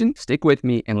revelation? Stick with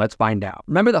me and let's find out.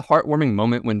 Remember the heartwarming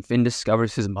moment when Finn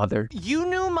discovers his mother? You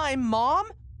knew my mom?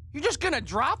 You're just gonna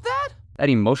drop that? That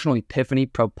emotional epiphany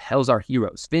propels our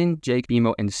heroes, Finn, Jake,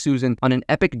 Bimo, and Susan, on an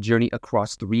epic journey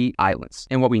across 3 islands,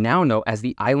 in what we now know as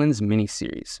the Islands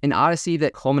miniseries, an odyssey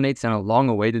that culminates in a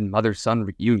long-awaited mother-son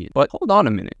reunion. But hold on a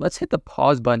minute, let's hit the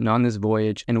pause button on this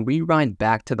voyage and rewind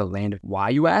back to the land of why,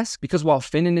 you ask? Because while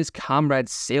Finn and his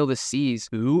comrades sail the seas,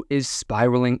 Ooo is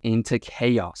spiraling into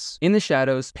chaos. In the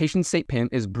shadows, Patient St. Pim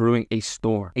is brewing a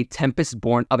storm, a tempest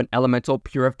born of an elemental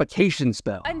purification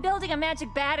spell. I'm building a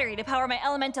magic battery to power my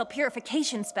elemental purification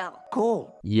spell.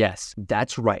 Cool. Yes,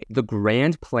 that's right. The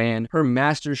grand plan, her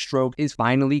masterstroke, is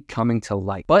finally coming to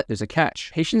light. But there's a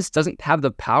catch. Patience doesn't have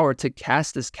the power to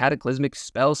cast this cataclysmic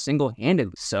spell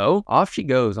single-handedly. So off she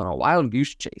goes on a wild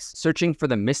goose chase, searching for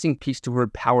the missing piece to her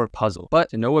power puzzle.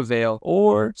 But to no avail,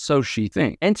 or so she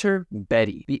thinks. Enter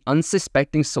Betty, the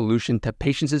unsuspecting solution to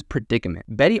Patience's predicament.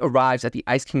 Betty arrives at the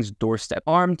Ice King's doorstep,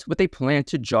 armed with a plan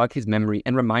to jog his memory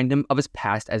and remind him of his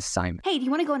past as Simon. Hey, do you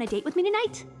want to go on a date with me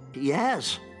tonight?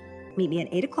 Yes. Meet me at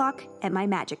 8 o'clock at my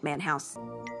Magic Man house.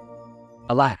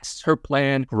 Alas, her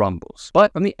plan crumbles.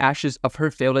 But from the ashes of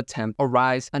her failed attempt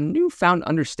arise a newfound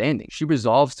understanding. She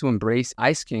resolves to embrace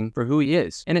Ice King for who he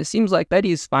is, and it seems like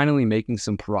Betty is finally making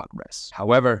some progress.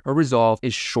 However, her resolve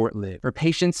is short-lived. Her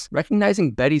patience,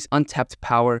 recognizing Betty's untapped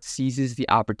power, seizes the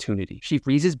opportunity. She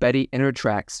freezes Betty in her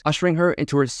tracks, ushering her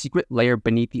into her secret lair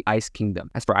beneath the Ice Kingdom.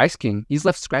 As for Ice King, he's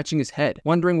left scratching his head,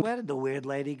 wondering where did the weird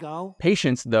lady go?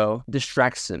 Patience, though,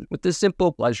 distracts him with the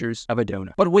simple pleasures of a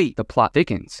donut. But wait, the plot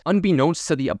thickens. Unbeknownst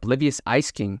to the oblivious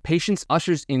Ice King, Patience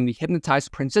ushers in the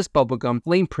hypnotized Princess Bubblegum,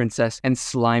 Flame Princess, and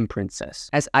Slime Princess.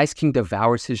 As Ice King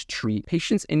devours his treat,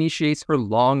 Patience initiates her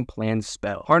long-planned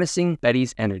spell, harnessing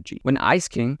Betty's energy. When Ice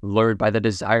King, lured by the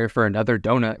desire for another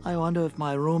donut, I wonder if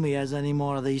my roomie has any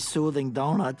more of these soothing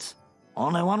donuts.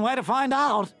 Only one way to find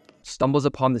out. Stumbles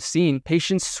upon the scene,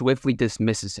 Patience swiftly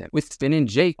dismisses him. With Finn and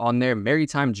Jake on their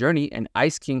maritime journey and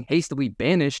Ice King hastily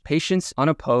banished, Patience,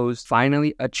 unopposed,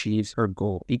 finally achieves her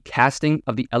goal, the casting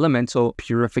of the elemental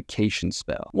purification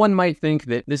spell. One might think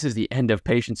that this is the end of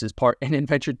Patience's part in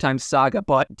Adventure Time saga,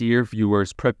 but dear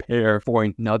viewers, prepare for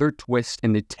another twist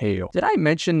in the tale. Did I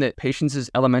mention that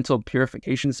Patience's elemental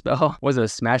purification spell was a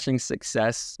smashing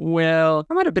success? Well,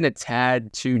 I might have been a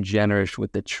tad too generous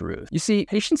with the truth. You see,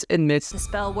 Patience admits the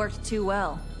spell worked too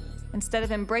well. Instead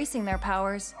of embracing their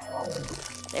powers,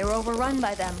 they were overrun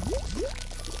by them.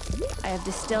 I have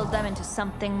distilled them into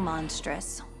something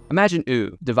monstrous. Imagine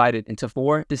Ooo divided into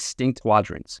 4 distinct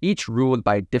quadrants, each ruled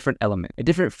by a different element, a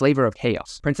different flavor of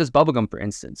chaos. Princess Bubblegum, for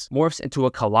instance, morphs into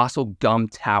a colossal gum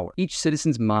tower. Each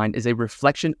citizen's mind is a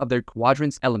reflection of their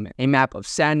quadrant's element, a map of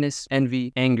sadness,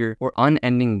 envy, anger, or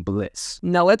unending bliss.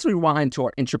 Now let's rewind to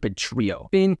our intrepid trio,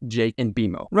 Finn, Jake, and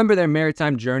Bimo. Remember their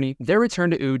maritime journey? Their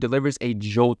return to Ooo delivers a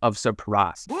jolt of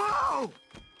surprise. Whoa!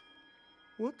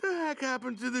 What the heck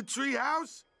happened to the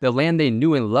treehouse? The land they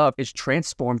knew and loved is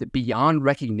transformed beyond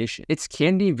recognition, its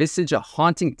candy visage a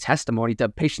haunting testimony to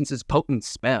Patience's potent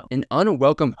spell, an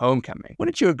unwelcome homecoming.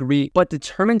 Wouldn't you agree? But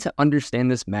determined to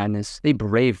understand this madness, they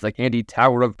brave the candy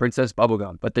tower of Princess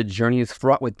Bubblegum. But the journey is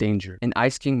fraught with danger, and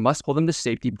Ice King must pull them to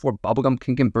safety before Bubblegum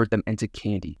can convert them into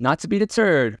candy. Not to be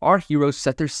deterred, our heroes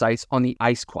set their sights on the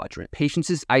Ice Quadrant,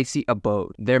 Patience's icy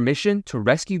abode. Their mission? To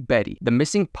rescue Betty, the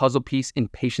missing puzzle piece in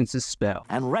Patience's spell.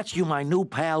 And rescue my new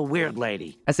pal, Weird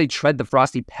Lady. As they tread the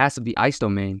frosty paths of the ice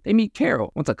domain, they meet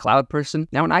Carol, once a cloud person,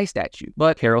 now an ice statue.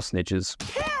 But Carol snitches.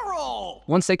 Carol!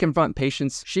 Once they confront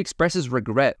Patience, she expresses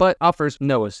regret, but offers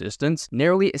no assistance.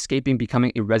 Narrowly escaping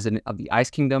becoming a resident of the Ice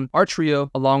Kingdom, our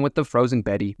trio, along with the frozen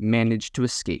Betty, manage to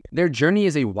escape. Their journey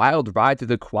is a wild ride through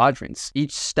the quadrants,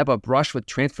 each step a brush with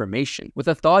transformation. With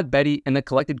a thawed Betty and the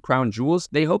collected crown jewels,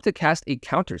 they hope to cast a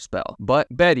counterspell. But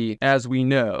Betty, as we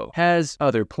know, has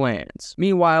other plans.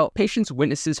 Meanwhile, Patience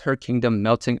witnesses her kingdom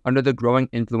melting under the growing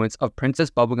influence of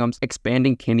Princess Bubblegum's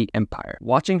expanding candy empire.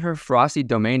 Watching her frosty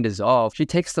domain dissolve, she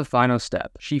takes the final step.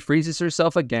 She freezes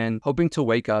herself again, hoping to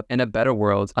wake up in a better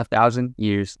world 1,000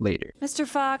 years later. Mr.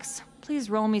 Fox, please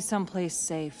roll me someplace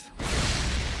safe.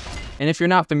 And if you're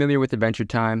not familiar with Adventure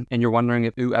Time, and you're wondering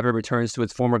if Ooo ever returns to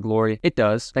its former glory, it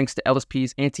does, thanks to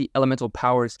LSP's anti-elemental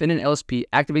powers. Finn and LSP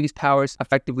activate these powers,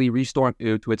 effectively restoring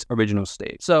Ooo to its original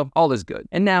state. So, all is good.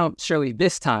 And now, surely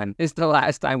this time is the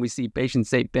last time we see Patient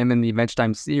St. Pim in the Adventure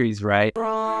Time series, right?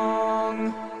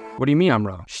 Wrong. What do you mean I'm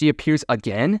wrong? She appears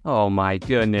again? Oh my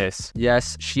goodness.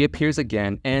 Yes, she appears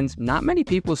again, and not many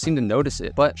people seem to notice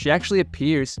it, but she actually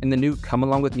appears in the new Come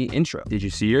Along With Me intro. Did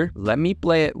you see her? Let me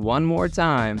play it one more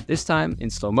time, this time in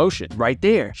slow motion. Right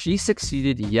there. She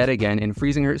succeeded yet again in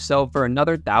freezing herself for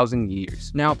another 1,000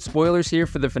 years. Now, spoilers here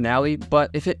for the finale,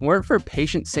 but if it weren't for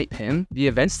Patience St. Pym, the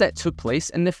events that took place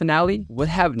in the finale would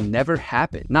have never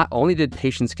happened. Not only did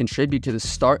Patience contribute to the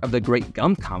start of the Great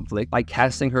Gum conflict by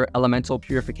casting her elemental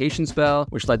purification spell,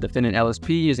 which led to Finn and LSP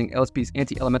using LSP's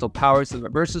anti-elemental powers to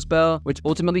reverse the spell, which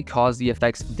ultimately caused the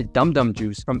effects of the Dum Dum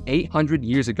Juice from 800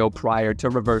 years ago prior to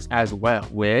reverse as well,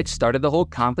 which started the whole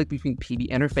conflict between PB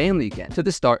and her family again, to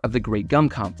the start of the Great Gum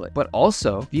conflict, but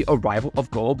also the arrival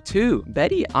of Golb too.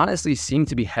 Betty honestly seemed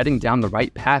to be heading down the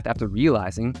right path after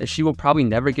realizing that she will probably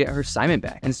never get her Simon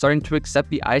back and starting to accept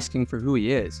the Ice King for who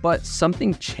he is. But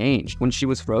something changed when she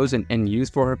was frozen and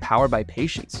used for her power by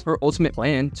Patience. Her ultimate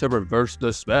plan to reverse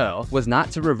the spell was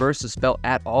not to reverse the spell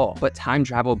at all, but time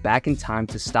travel back in time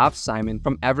to stop Simon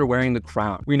from ever wearing the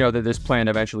crown. We know that this plan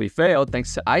eventually failed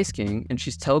thanks to Ice King, and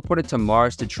she's teleported to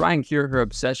Mars to try and cure her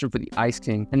obsession for the Ice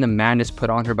King and the madness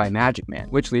put on her by Magic Man,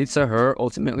 which leads to her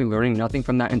ultimately learning nothing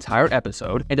from that entire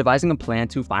episode and devising a plan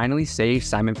to finally save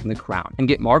Simon from the crown and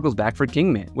get Margles back for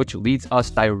Kingman, which leads us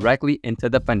directly into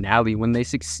the finale when they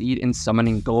succeed in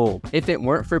summoning Golb. If it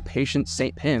weren't for Patience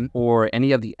St. Pym or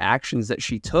any of the actions that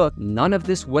she took, none of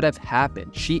this would have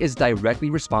happened. She is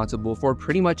directly responsible for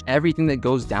pretty much everything that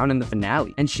goes down in the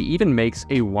finale, and she even makes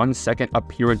a 1-second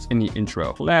appearance in the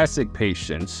intro. Classic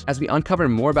Patience. As we uncover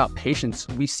more about Patience,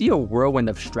 we see a whirlwind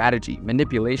of strategy,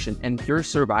 manipulation, and pure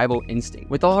survival instinct.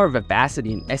 With all her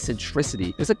vivacity and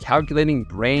eccentricity, there's a calculating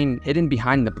brain hidden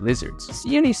behind the blizzards.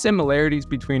 See any similarities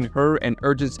between her and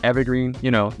Urgent's Evergreen, you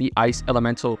know, the ice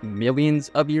elemental millions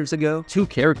of years ago? Two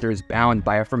characters bound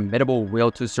by a formidable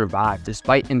will to survive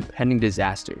despite impending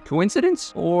disaster.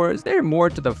 Coincidence? Or is there more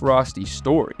to the Frosty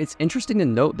story? It's interesting to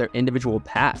note their individual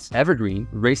paths. Evergreen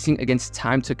racing against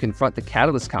time to confront the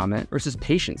Catalyst Comet versus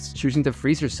Patience choosing to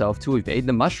freeze herself to evade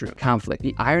the mushroom conflict.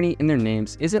 The irony in their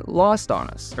names isn't lost on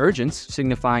us. Urgence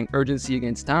signifying urgency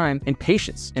against time, and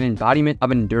Patience, an embodiment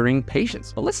of enduring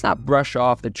patience. But let's not brush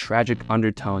off the tragic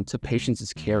undertone to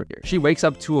Patience's character. She wakes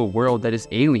up to a world that is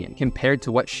alien compared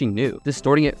to what she knew,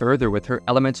 distorting it further with her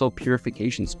elemental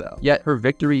purification spell. Yet her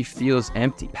victory feels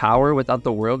empty. Power without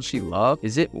the world she loved,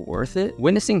 is it worth it?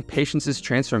 Witnessing Patience's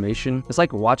transformation is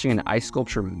like watching an ice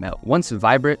sculpture melt. Once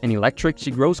vibrant and electric,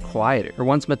 she grows quieter, her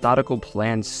once methodical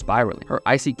plans spiraling. Her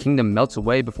icy kingdom melts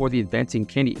away before the advancing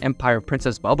candy empire of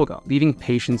Princess Bubblegum, leaving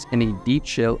Patience in a deep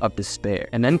chill of despair.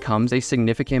 And then comes a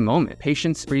significant moment.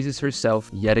 Patience freezes herself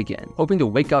yet again, hoping to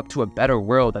wake up to a better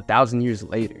world 1,000 years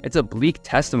later. It's a bleak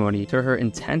testimony to her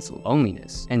intense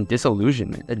loneliness and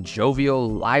disillusionment. The jovial,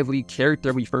 lively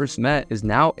character we first met is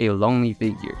now a lonely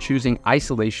figure, choosing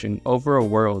isolation over a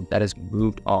world that has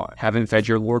moved on. Haven't fed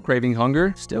your lore-craving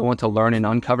hunger? Still want to learn and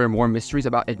uncover more mysteries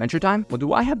about Adventure Time? Well,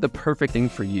 do I have the perfect thing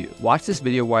for you? Watch this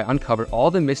video where I uncover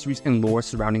all the mysteries and lore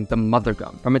surrounding the Mother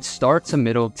Gum, from its start to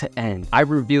middle to end. I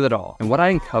reveal it all, and what I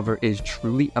uncover is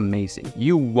truly amazing.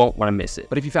 You won't want to miss it.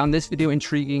 But if you found this video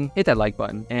intriguing, hit that like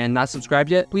button, and not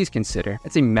subscribed yet, please consider.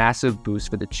 It's a massive boost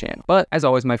for the channel. But as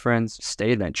always, my friends,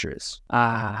 stay adventurous.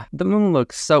 Ah, the moon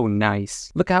looks so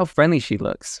nice. Look how friendly she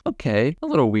looks. Okay, a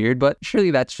little weird, but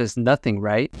surely that's just nothing,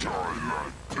 right?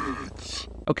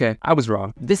 Okay, I was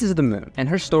wrong. This is the moon, and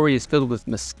her story is filled with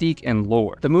mystique and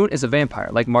lore. The moon is a vampire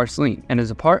like Marceline, and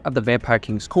is a part of the Vampire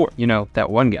King's court. You know, that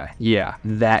one guy. Yeah,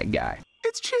 that guy.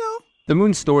 It's chill. The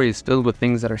moon's story is filled with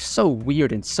things that are so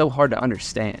weird and so hard to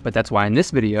understand, but that's why in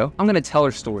this video, I'm gonna tell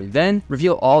her story, then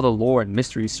reveal all the lore and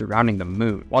mysteries surrounding the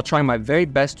moon, while trying my very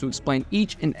best to explain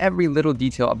each and every little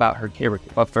detail about her character.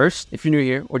 But first, if you're new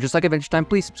here, or just like Adventure Time,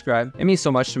 please subscribe. It means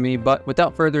so much to me, but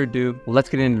without further ado, let's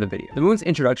get into the video. The moon's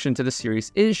introduction to the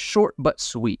series is short but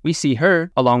sweet. We see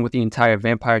her, along with the entire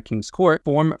Vampire King's court,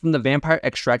 form from the vampire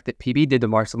extract that PB did to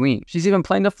Marceline. She's even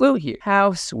playing the flute here.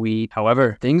 How sweet.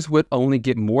 However, things would only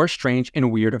get more strange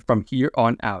and weird from here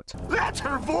on out. That's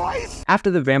her voice! After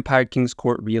the Vampire King's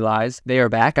court realize they are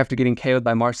back after getting KO'd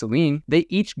by Marceline, they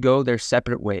each go their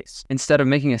separate ways. Instead of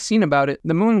making a scene about it,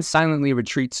 the moon silently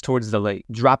retreats towards the lake,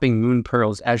 dropping moon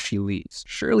pearls as she leaves.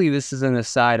 Surely this is an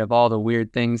aside of all the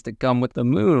weird things that come with the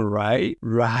moon, right?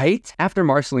 Right? After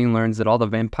Marceline learns that all the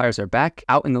vampires are back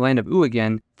out in the Land of Ooo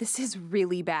again, This is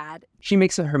really bad. She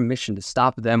makes it her mission to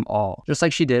stop them all, just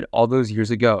like she did all those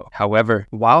years ago. However,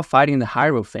 while fighting the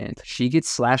Hierophant, she gets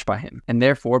slashed by him, and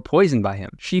therefore poisoned by him.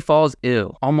 She falls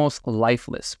ill, almost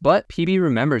lifeless, but PB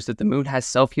remembers that the moon has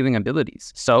self-healing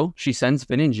abilities, so she sends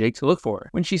Finn and Jake to look for her.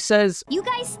 When she says, "You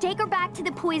guys take her back to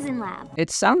the poison lab," it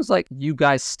sounds like you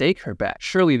guys stake her back.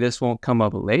 Surely this won't come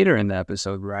up later in the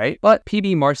episode, right? But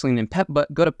PB, Marceline, and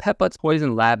Pep-Butt go to Pep-Butt's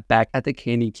poison lab back at the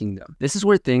Candy Kingdom. This is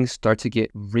where things start to get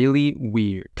really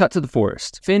weird. Cut to the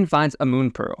forest. Finn finds a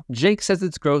moon pearl. Jake says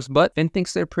it's gross, but Finn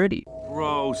thinks they're pretty.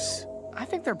 Gross. I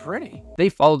think they're pretty. They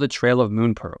follow the trail of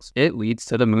moon pearls. It leads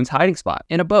to the moon's hiding spot.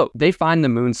 In a boat, they find the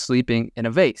moon sleeping in a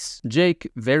vase.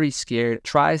 Jake, very scared,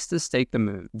 tries to stake the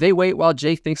moon. They wait while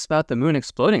Jake thinks about the moon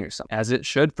exploding or something, as it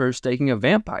should for staking a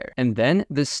vampire. And then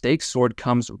the stake sword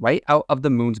comes right out of the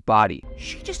moon's body.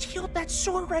 She just healed that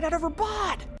sword right out of her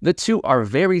bod. The two are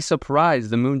very surprised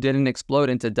the moon didn't explode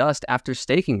into dust after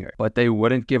staking her, but they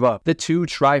wouldn't give up. The two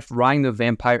try frying the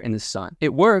vampire in the sun.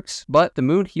 It works, but the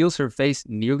moon heals her face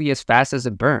nearly as fast as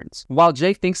it burns. While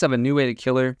Jake thinks of a new way to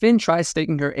kill her, Finn tries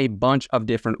staking her a bunch of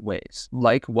different ways,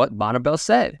 like what Bonnabelle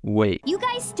said. Wait. "You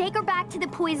guys take her back to the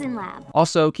poison lab."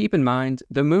 Also, keep in mind,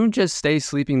 the moon just stays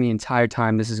sleeping the entire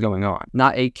time this is going on.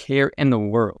 Not a care in the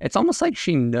world. It's almost like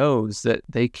she knows that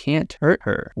they can't hurt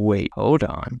her. Wait, hold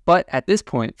on. But at this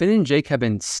point, Finn and Jake have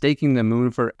been staking the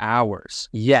moon for hours.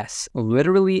 Yes,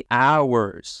 literally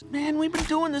hours. Man, we've been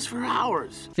doing this for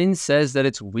hours. Finn says that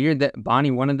it's weird that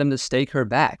Bonnie wanted them to stake her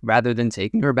back rather than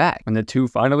taking her back. When the two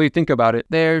finally think about it,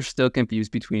 they're still confused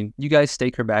between you guys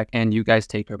stake her back and you guys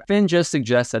take her back. Finn just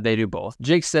suggests that they do both.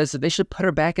 Jake says that they should put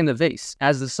her back in the vase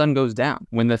as the sun goes down.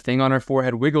 When the thing on her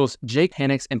forehead wiggles, Jake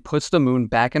panics and puts the moon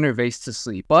back in her vase to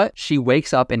sleep, but she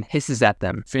wakes up and hisses at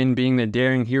them. Finn, being the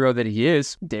daring hero that he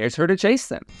is, dares her to chase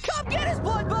them. Come get his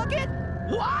blood bucket!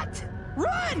 What?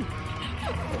 Run!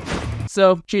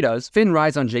 So she does. Finn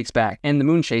rides on Jake's back, and the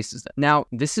moon chases them. Now,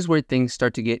 this is where things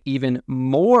start to get even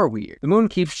more weird. The moon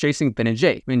keeps chasing Finn and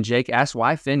Jake. When Jake asks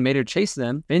why Finn made her chase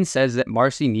them, Finn says that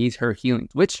Marcy needs her healing,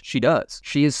 which she does.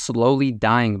 She is slowly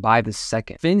dying by the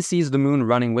second. Finn sees the moon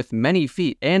running with many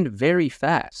feet and very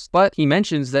fast, but he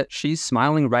mentions that she's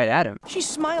smiling right at him. She's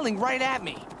smiling right at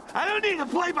me. I don't need a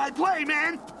play-by-play,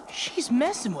 man. She's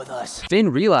messing with us.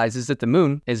 Finn realizes that the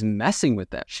moon is messing with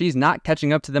them. She's not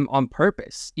catching up to them on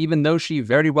purpose, even though she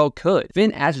very well could.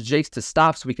 Finn asks Jake to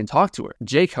stop so we can talk to her.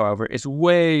 Jake, however, is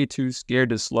way too scared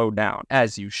to slow down,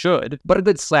 as you should, but a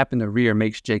good slap in the rear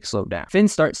makes Jake slow down. Finn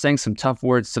starts saying some tough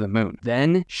words to the moon.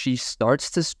 Then she starts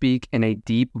to speak in a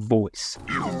deep voice.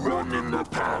 You run in the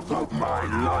path of my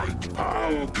light.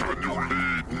 How can you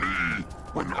lead me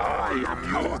when I am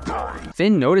your guide?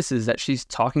 Finn notices that she's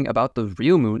talking about the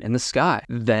real moon in the sky.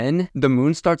 Then the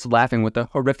moon starts laughing with a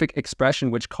horrific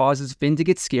expression, which causes Finn to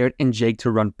get scared and Jake to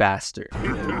run faster. Me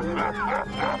no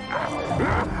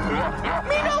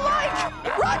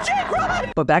like! Run, Jake,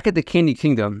 run! But back at the Candy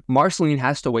Kingdom, Marceline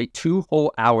has to wait 2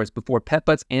 whole hours before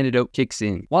Pep-Butt's antidote kicks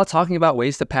in. While talking about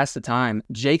ways to pass the time,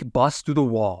 Jake busts through the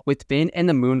wall, with Finn and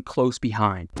the moon close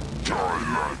behind.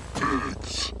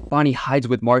 Bonnie hides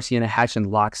with Marcy in a hatch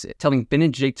and locks it, telling Finn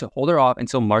and Jake to hold her off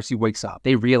until Marcy wakes up.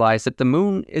 They realize that the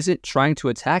moon isn't trying to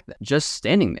attack them, just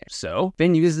standing there. So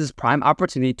Finn uses this prime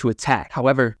opportunity to attack.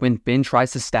 However, when Finn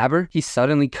tries to stab her, he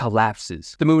suddenly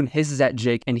collapses. The moon hisses at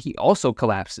Jake and he also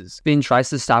collapses. Finn tries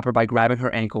to stop her by grabbing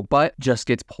her ankle, but just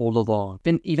gets pulled along.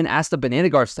 Finn even asks the banana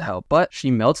guards to help, but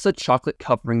she melts the chocolate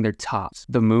covering their tops.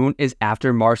 The moon is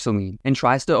after Marceline and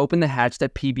tries to open the hatch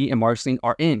that PB and Marceline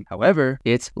are in. However,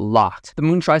 it's locked. The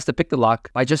moon tries to pick the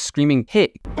lock by just screaming,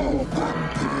 "Pig!"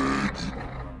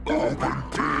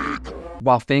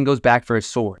 While Finn goes back for his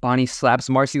sword, Bonnie slaps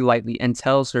Marcy lightly and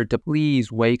tells her to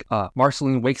please wake up.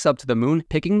 Marceline wakes up to the moon,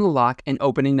 picking the lock and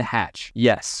opening the hatch.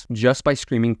 Yes, just by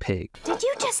screaming "pig." Did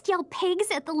you just yell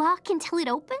pigs at the lock until it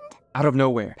opened? Out of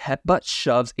nowhere, Pep-Butt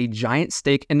shoves a giant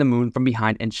stake in the moon from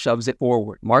behind and shoves it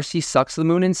forward. Marcy sucks the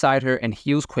moon inside her and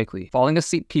heals quickly, falling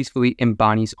asleep peacefully in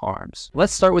Bonnie's arms.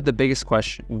 Let's start with the biggest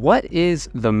question. What is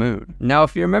the moon? Now,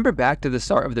 if you remember back to the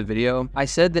start of the video, I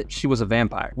said that she was a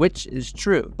vampire, which is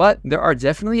true, but there are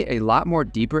definitely a lot more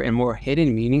deeper and more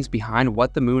hidden meanings behind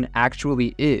what the moon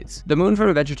actually is. The moon from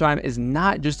Adventure Time is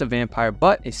not just a vampire,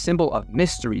 but a symbol of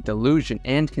mystery, delusion,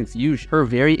 and confusion. Her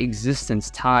very existence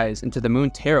ties into the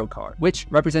moon tarot card, card, which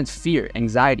represents fear,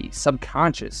 anxiety,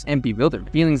 subconscious, and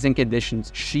bewilderment, feelings and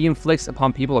conditions she inflicts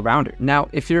upon people around her. Now,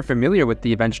 if you're familiar with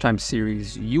the Adventure Time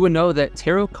series, you would know that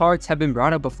tarot cards have been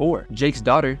brought up before. Jake's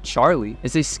daughter, Charlie,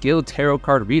 is a skilled tarot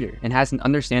card reader and has an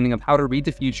understanding of how to read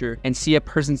the future and see a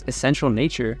person's essential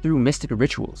nature through mystic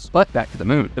rituals. But back to the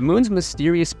moon. The moon's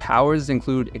mysterious powers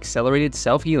include accelerated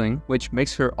self-healing, which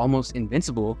makes her almost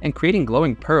invincible, and creating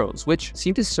glowing pearls, which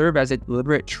seem to serve as a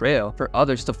deliberate trail for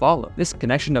others to follow. This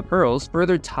connection to pearls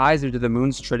further ties her to the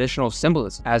moon's traditional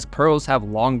symbolism, as pearls have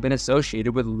long been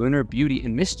associated with lunar beauty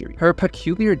and mystery. Her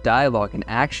peculiar dialogue and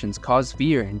actions cause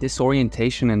fear and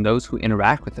disorientation in those who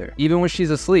interact with her. Even when she's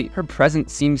asleep, her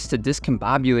presence seems to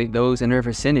discombobulate those in her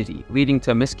vicinity, leading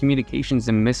to miscommunications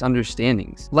and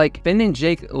misunderstandings. Like, Finn and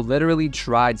Jake literally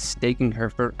tried staking her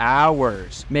for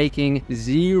hours, making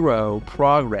zero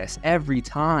progress every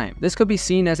time. This could be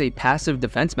seen as a passive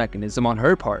defense mechanism on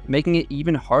her part, making it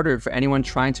even harder for anyone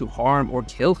trying to harm or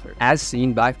kill her, as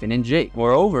seen by Finn and Jake.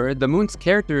 Moreover, the moon's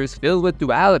character is filled with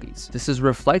dualities. This is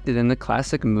reflected in the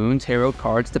classic moon tarot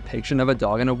card's depiction of a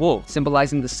dog and a wolf,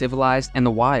 symbolizing the civilized and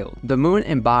the wild. The moon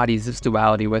embodies this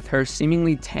duality with her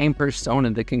seemingly tame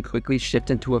persona that can quickly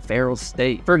shift into a feral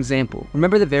state. For example,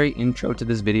 remember the very intro to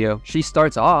this video? She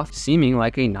starts off seeming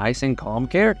like a nice and calm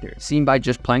character, seen by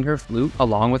just playing her flute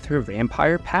along with her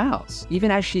vampire pals.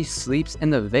 Even as she sleeps in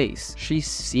the vase, she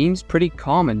seems pretty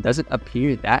calm and doesn't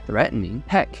appear that threatening.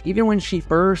 Heck, even when she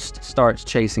first starts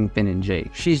chasing Finn and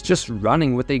Jake, she's just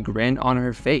running with a grin on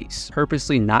her face,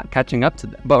 purposely not catching up to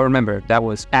them. But remember, that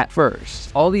was at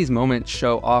first. All these moments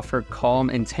show off her calm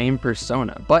and tame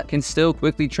persona, but can still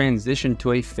quickly transition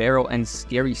to a feral and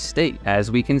scary state,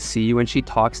 as we can see when she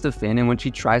talks to Finn and when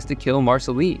she tries to kill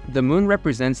Marceline. The moon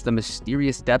represents the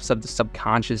mysterious depths of the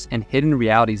subconscious and hidden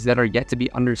realities that are yet to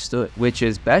be understood, which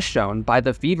is best shown by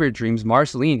the fever dreams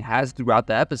Marceline has throughout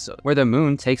the episode, where the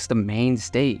moon takes the main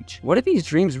stage. What do these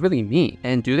dreams really mean?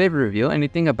 And do they reveal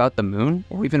anything about the moon,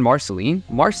 or even Marceline?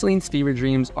 Marceline's fever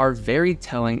dreams are very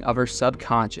telling of her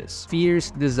subconscious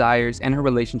fears, desires, and her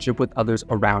relationship with others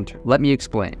around her. Let me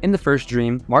explain. In the first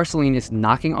dream, Marceline is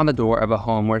knocking on the door of a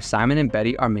home where Simon and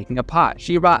Betty are making a pie.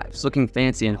 She arrives, looking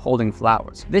fancy and holding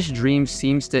flowers. This dream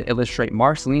seems to illustrate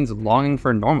Marceline's longing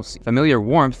for normalcy, familiar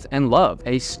warmth, and love,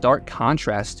 a stark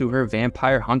contrast to her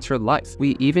vampire hunter life.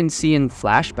 We even see in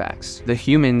flashbacks the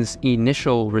human's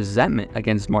initial resentment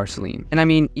against Marceline. And I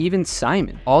mean, even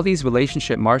Simon. All these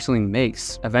relationships Marceline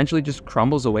makes eventually just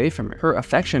crumbles away from her. Her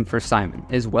affection for Simon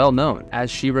is well known, as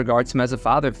she regards him as a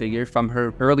father figure from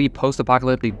her early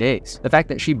post-apocalyptic days. The fact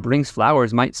that she brings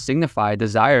flowers might signify a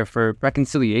desire for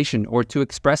reconciliation or to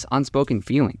express unspoken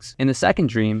feelings. In the second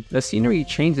dream, the scenery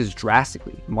changes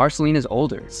drastically. Marceline is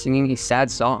older, singing a sad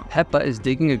song. Peppa is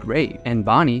digging a grave, and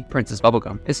Bonnie, Princess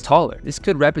Bubblegum, is taller. This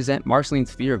could represent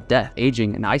Marceline's fear of death,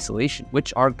 aging, and isolation,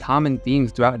 which are common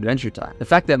themes throughout Adventure Time. The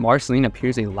fact that Marceline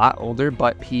appears a lot older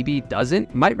but PB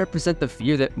doesn't might represent the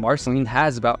fear that Marceline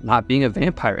has about not being a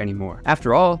vampire anymore.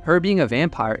 After all, her being a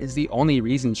vampire is the only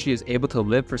reason she is able to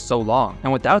live for so long,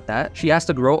 and without that, she has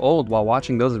to grow old while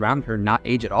watching those around her not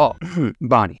age at all.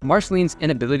 Bonnie. Marceline's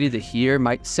inability to hear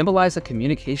might symbolize a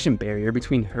communication barrier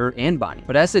between her and Bonnie,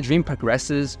 but as the dream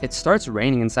progresses, it starts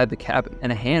raining inside the cabin,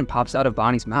 and a hand pops out of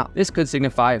Bonnie's mouth. This could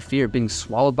signify a fear of being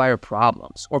swallowed by her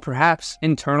problems, or perhaps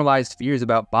internalized fears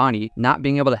about Bonnie not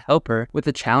being able to help her with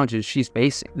the challenges she's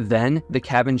facing. Then, the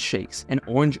cabin shakes, and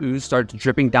orange ooze starts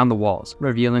dripping down the walls,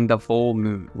 revealing the full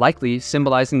moon, likely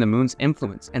symbolizing the moon's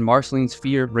influence and Marceline's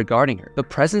fear regarding her. The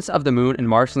presence of the moon in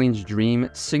Marceline's dream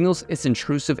signals its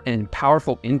intrusive and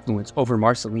powerful influence over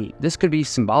Marceline. This could be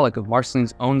symbolic of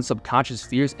Marceline's own subconscious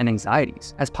fears and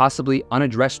anxieties, as possibly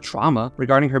unaddressed trauma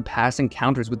regarding her past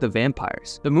encounters with the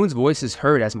vampires. The moon's voice is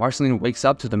heard as Marceline wakes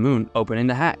up to the moon opening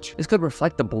the hatch. This could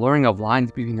reflect the blurring of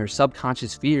lines between her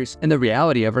subconscious fears and the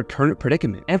reality of her current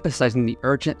predicament, emphasizing the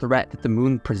urgent threat that the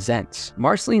moon presents.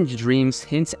 Marceline's dreams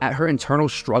hint at her internal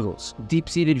struggles,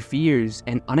 deep-seated fears,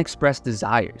 and unexpressed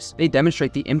desires. They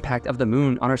demonstrate the impact of the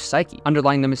moon on her psyche,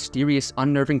 underlying the mysterious,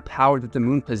 unnerving power that the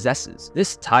moon possesses.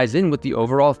 This ties in with the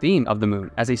overall theme of the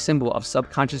moon as a symbol of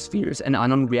subconscious fears and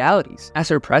unknown realities, as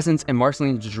her presence in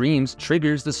Marceline's dreams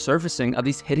triggers the surfacing of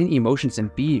these hidden emotions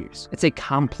and fears. It's a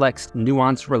complex,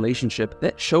 nuanced relationship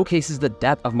that showcases the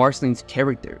depth of Marceline's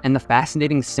character and the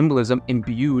fascinating symbolism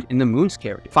imbued in the moon's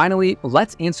character. Finally,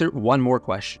 let's answer one more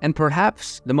question, and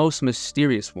perhaps the most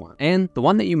mysterious one, and the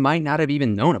one that you might not have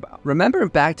even known about. Remember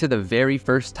back to the very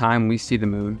first time we see the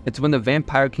moon? It's when the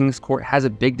Vampire King's court has a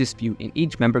big dispute and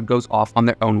each member goes off on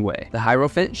their own way. The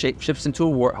Hierophant shapeshifts into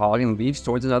a warthog and leaves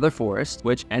towards another forest,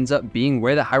 which ends up being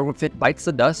where the Hierophant bites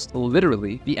the dust.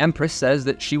 Literally, the Empress says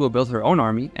that she will build her own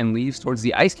army and leaves towards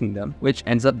the Ice Kingdom Kingdom, which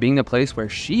ends up being the place where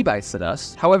she bites the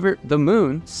dust. However, the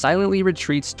moon silently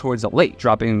retreats towards a lake,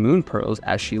 dropping moon pearls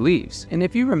as she leaves. And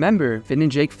if you remember, Finn and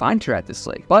Jake find her at this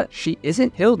lake, but she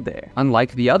isn't killed there,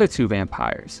 unlike the other two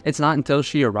vampires. It's not until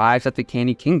she arrives at the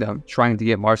Candy Kingdom, trying to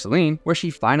get Marceline, where she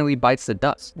finally bites the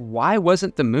dust. Why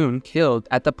wasn't the moon killed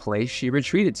at the place she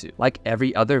retreated to, like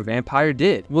every other vampire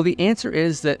did? Well, the answer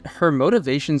is that her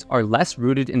motivations are less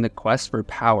rooted in the quest for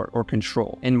power or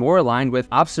control, and more aligned with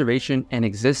observation and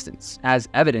existence, as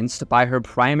evidenced by her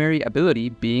primary ability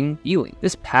being healing.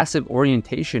 This passive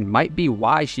orientation might be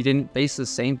why she didn't face the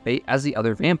same fate as the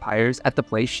other vampires at the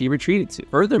place she retreated to.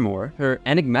 Furthermore, her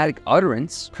enigmatic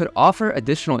utterance could offer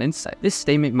additional insight. This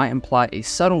statement might imply a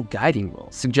subtle guiding role,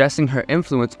 suggesting her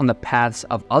influence on the paths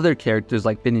of other characters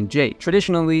like Finn and Jake.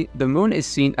 Traditionally, the moon is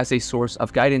seen as a source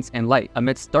of guidance and light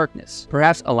amidst darkness,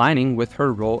 perhaps aligning with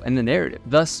her role in the narrative.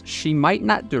 Thus, she might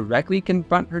not directly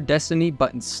confront her destiny,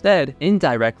 but instead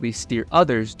indirectly steer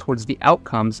others towards the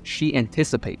outcomes she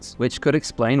anticipates, which could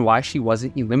explain why she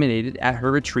wasn't eliminated at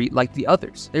her retreat like the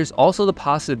others. There's also the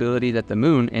possibility that the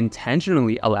moon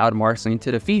intentionally allowed Marceline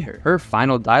to defeat her. Her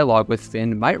final dialogue with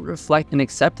Finn might reflect an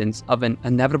acceptance of an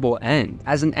inevitable end.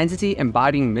 As an entity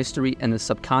embodying mystery and the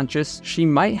subconscious, she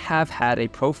might have had a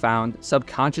profound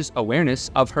subconscious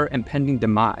awareness of her impending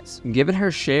demise. Given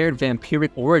her shared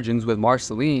vampiric origins with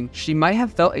Marceline, she might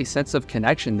have felt a sense of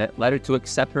connection that led her to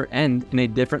accept her end in a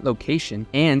different location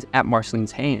and at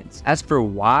Marceline's hands. As for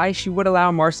why she would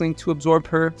allow Marceline to absorb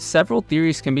her, several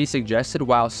theories can be suggested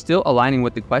while still aligning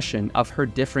with the question of her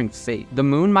differing fate. The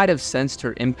moon might have sensed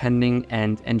her impending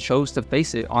end and chose to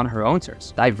face it on her own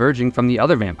terms, diverging from the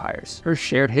other vampires. Her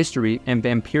shared history and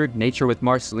vampiric nature with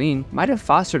Marceline might have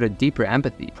fostered a deeper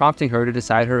empathy, prompting her to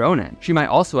decide her own end. She might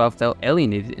also have felt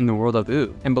alienated in the world of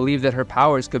Ooo and believed that her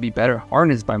powers could be better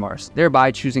harnessed by Marceline,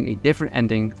 thereby choosing a different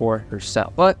ending for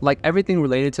herself. But like everything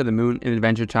related to the moon in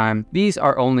Adventure Time, these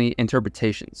are only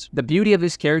interpretations. The beauty of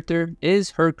this character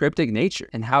is her cryptic nature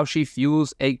and how she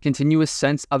fuels a continuous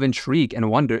sense of intrigue and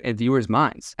wonder in viewers'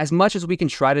 minds. As much as we can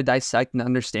try to dissect and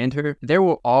understand her, there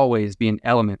will always be an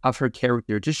element of her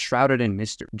character just shrouded in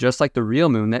mystery, just like the real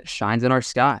moon that shines in our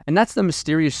sky. And that's the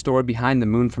mysterious story behind the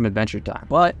moon from Adventure Time.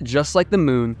 But just like the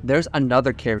moon, there's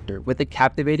another character with a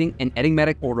captivating and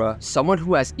enigmatic aura, someone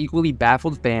who has equally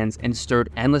baffled fans and stirred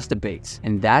endless debates,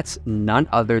 and that's none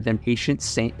other than Patient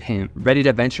Saint Pym. Ready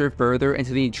to venture further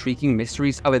into the intriguing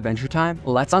mysteries of Adventure Time?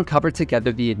 Let's uncover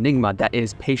together the enigma that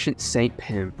is Patient Saint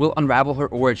Pym. We'll unravel her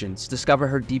origins, discover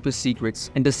her deepest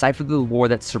secrets, and decipher the lore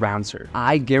that surrounds her.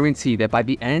 I guarantee that by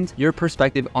the end, your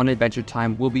perspective on Adventure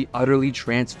Time will be utterly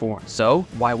transformed. So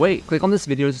why wait? Click on this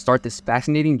video to start this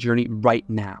fascinating journey right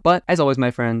now. But as always,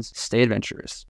 my friends, stay adventurous.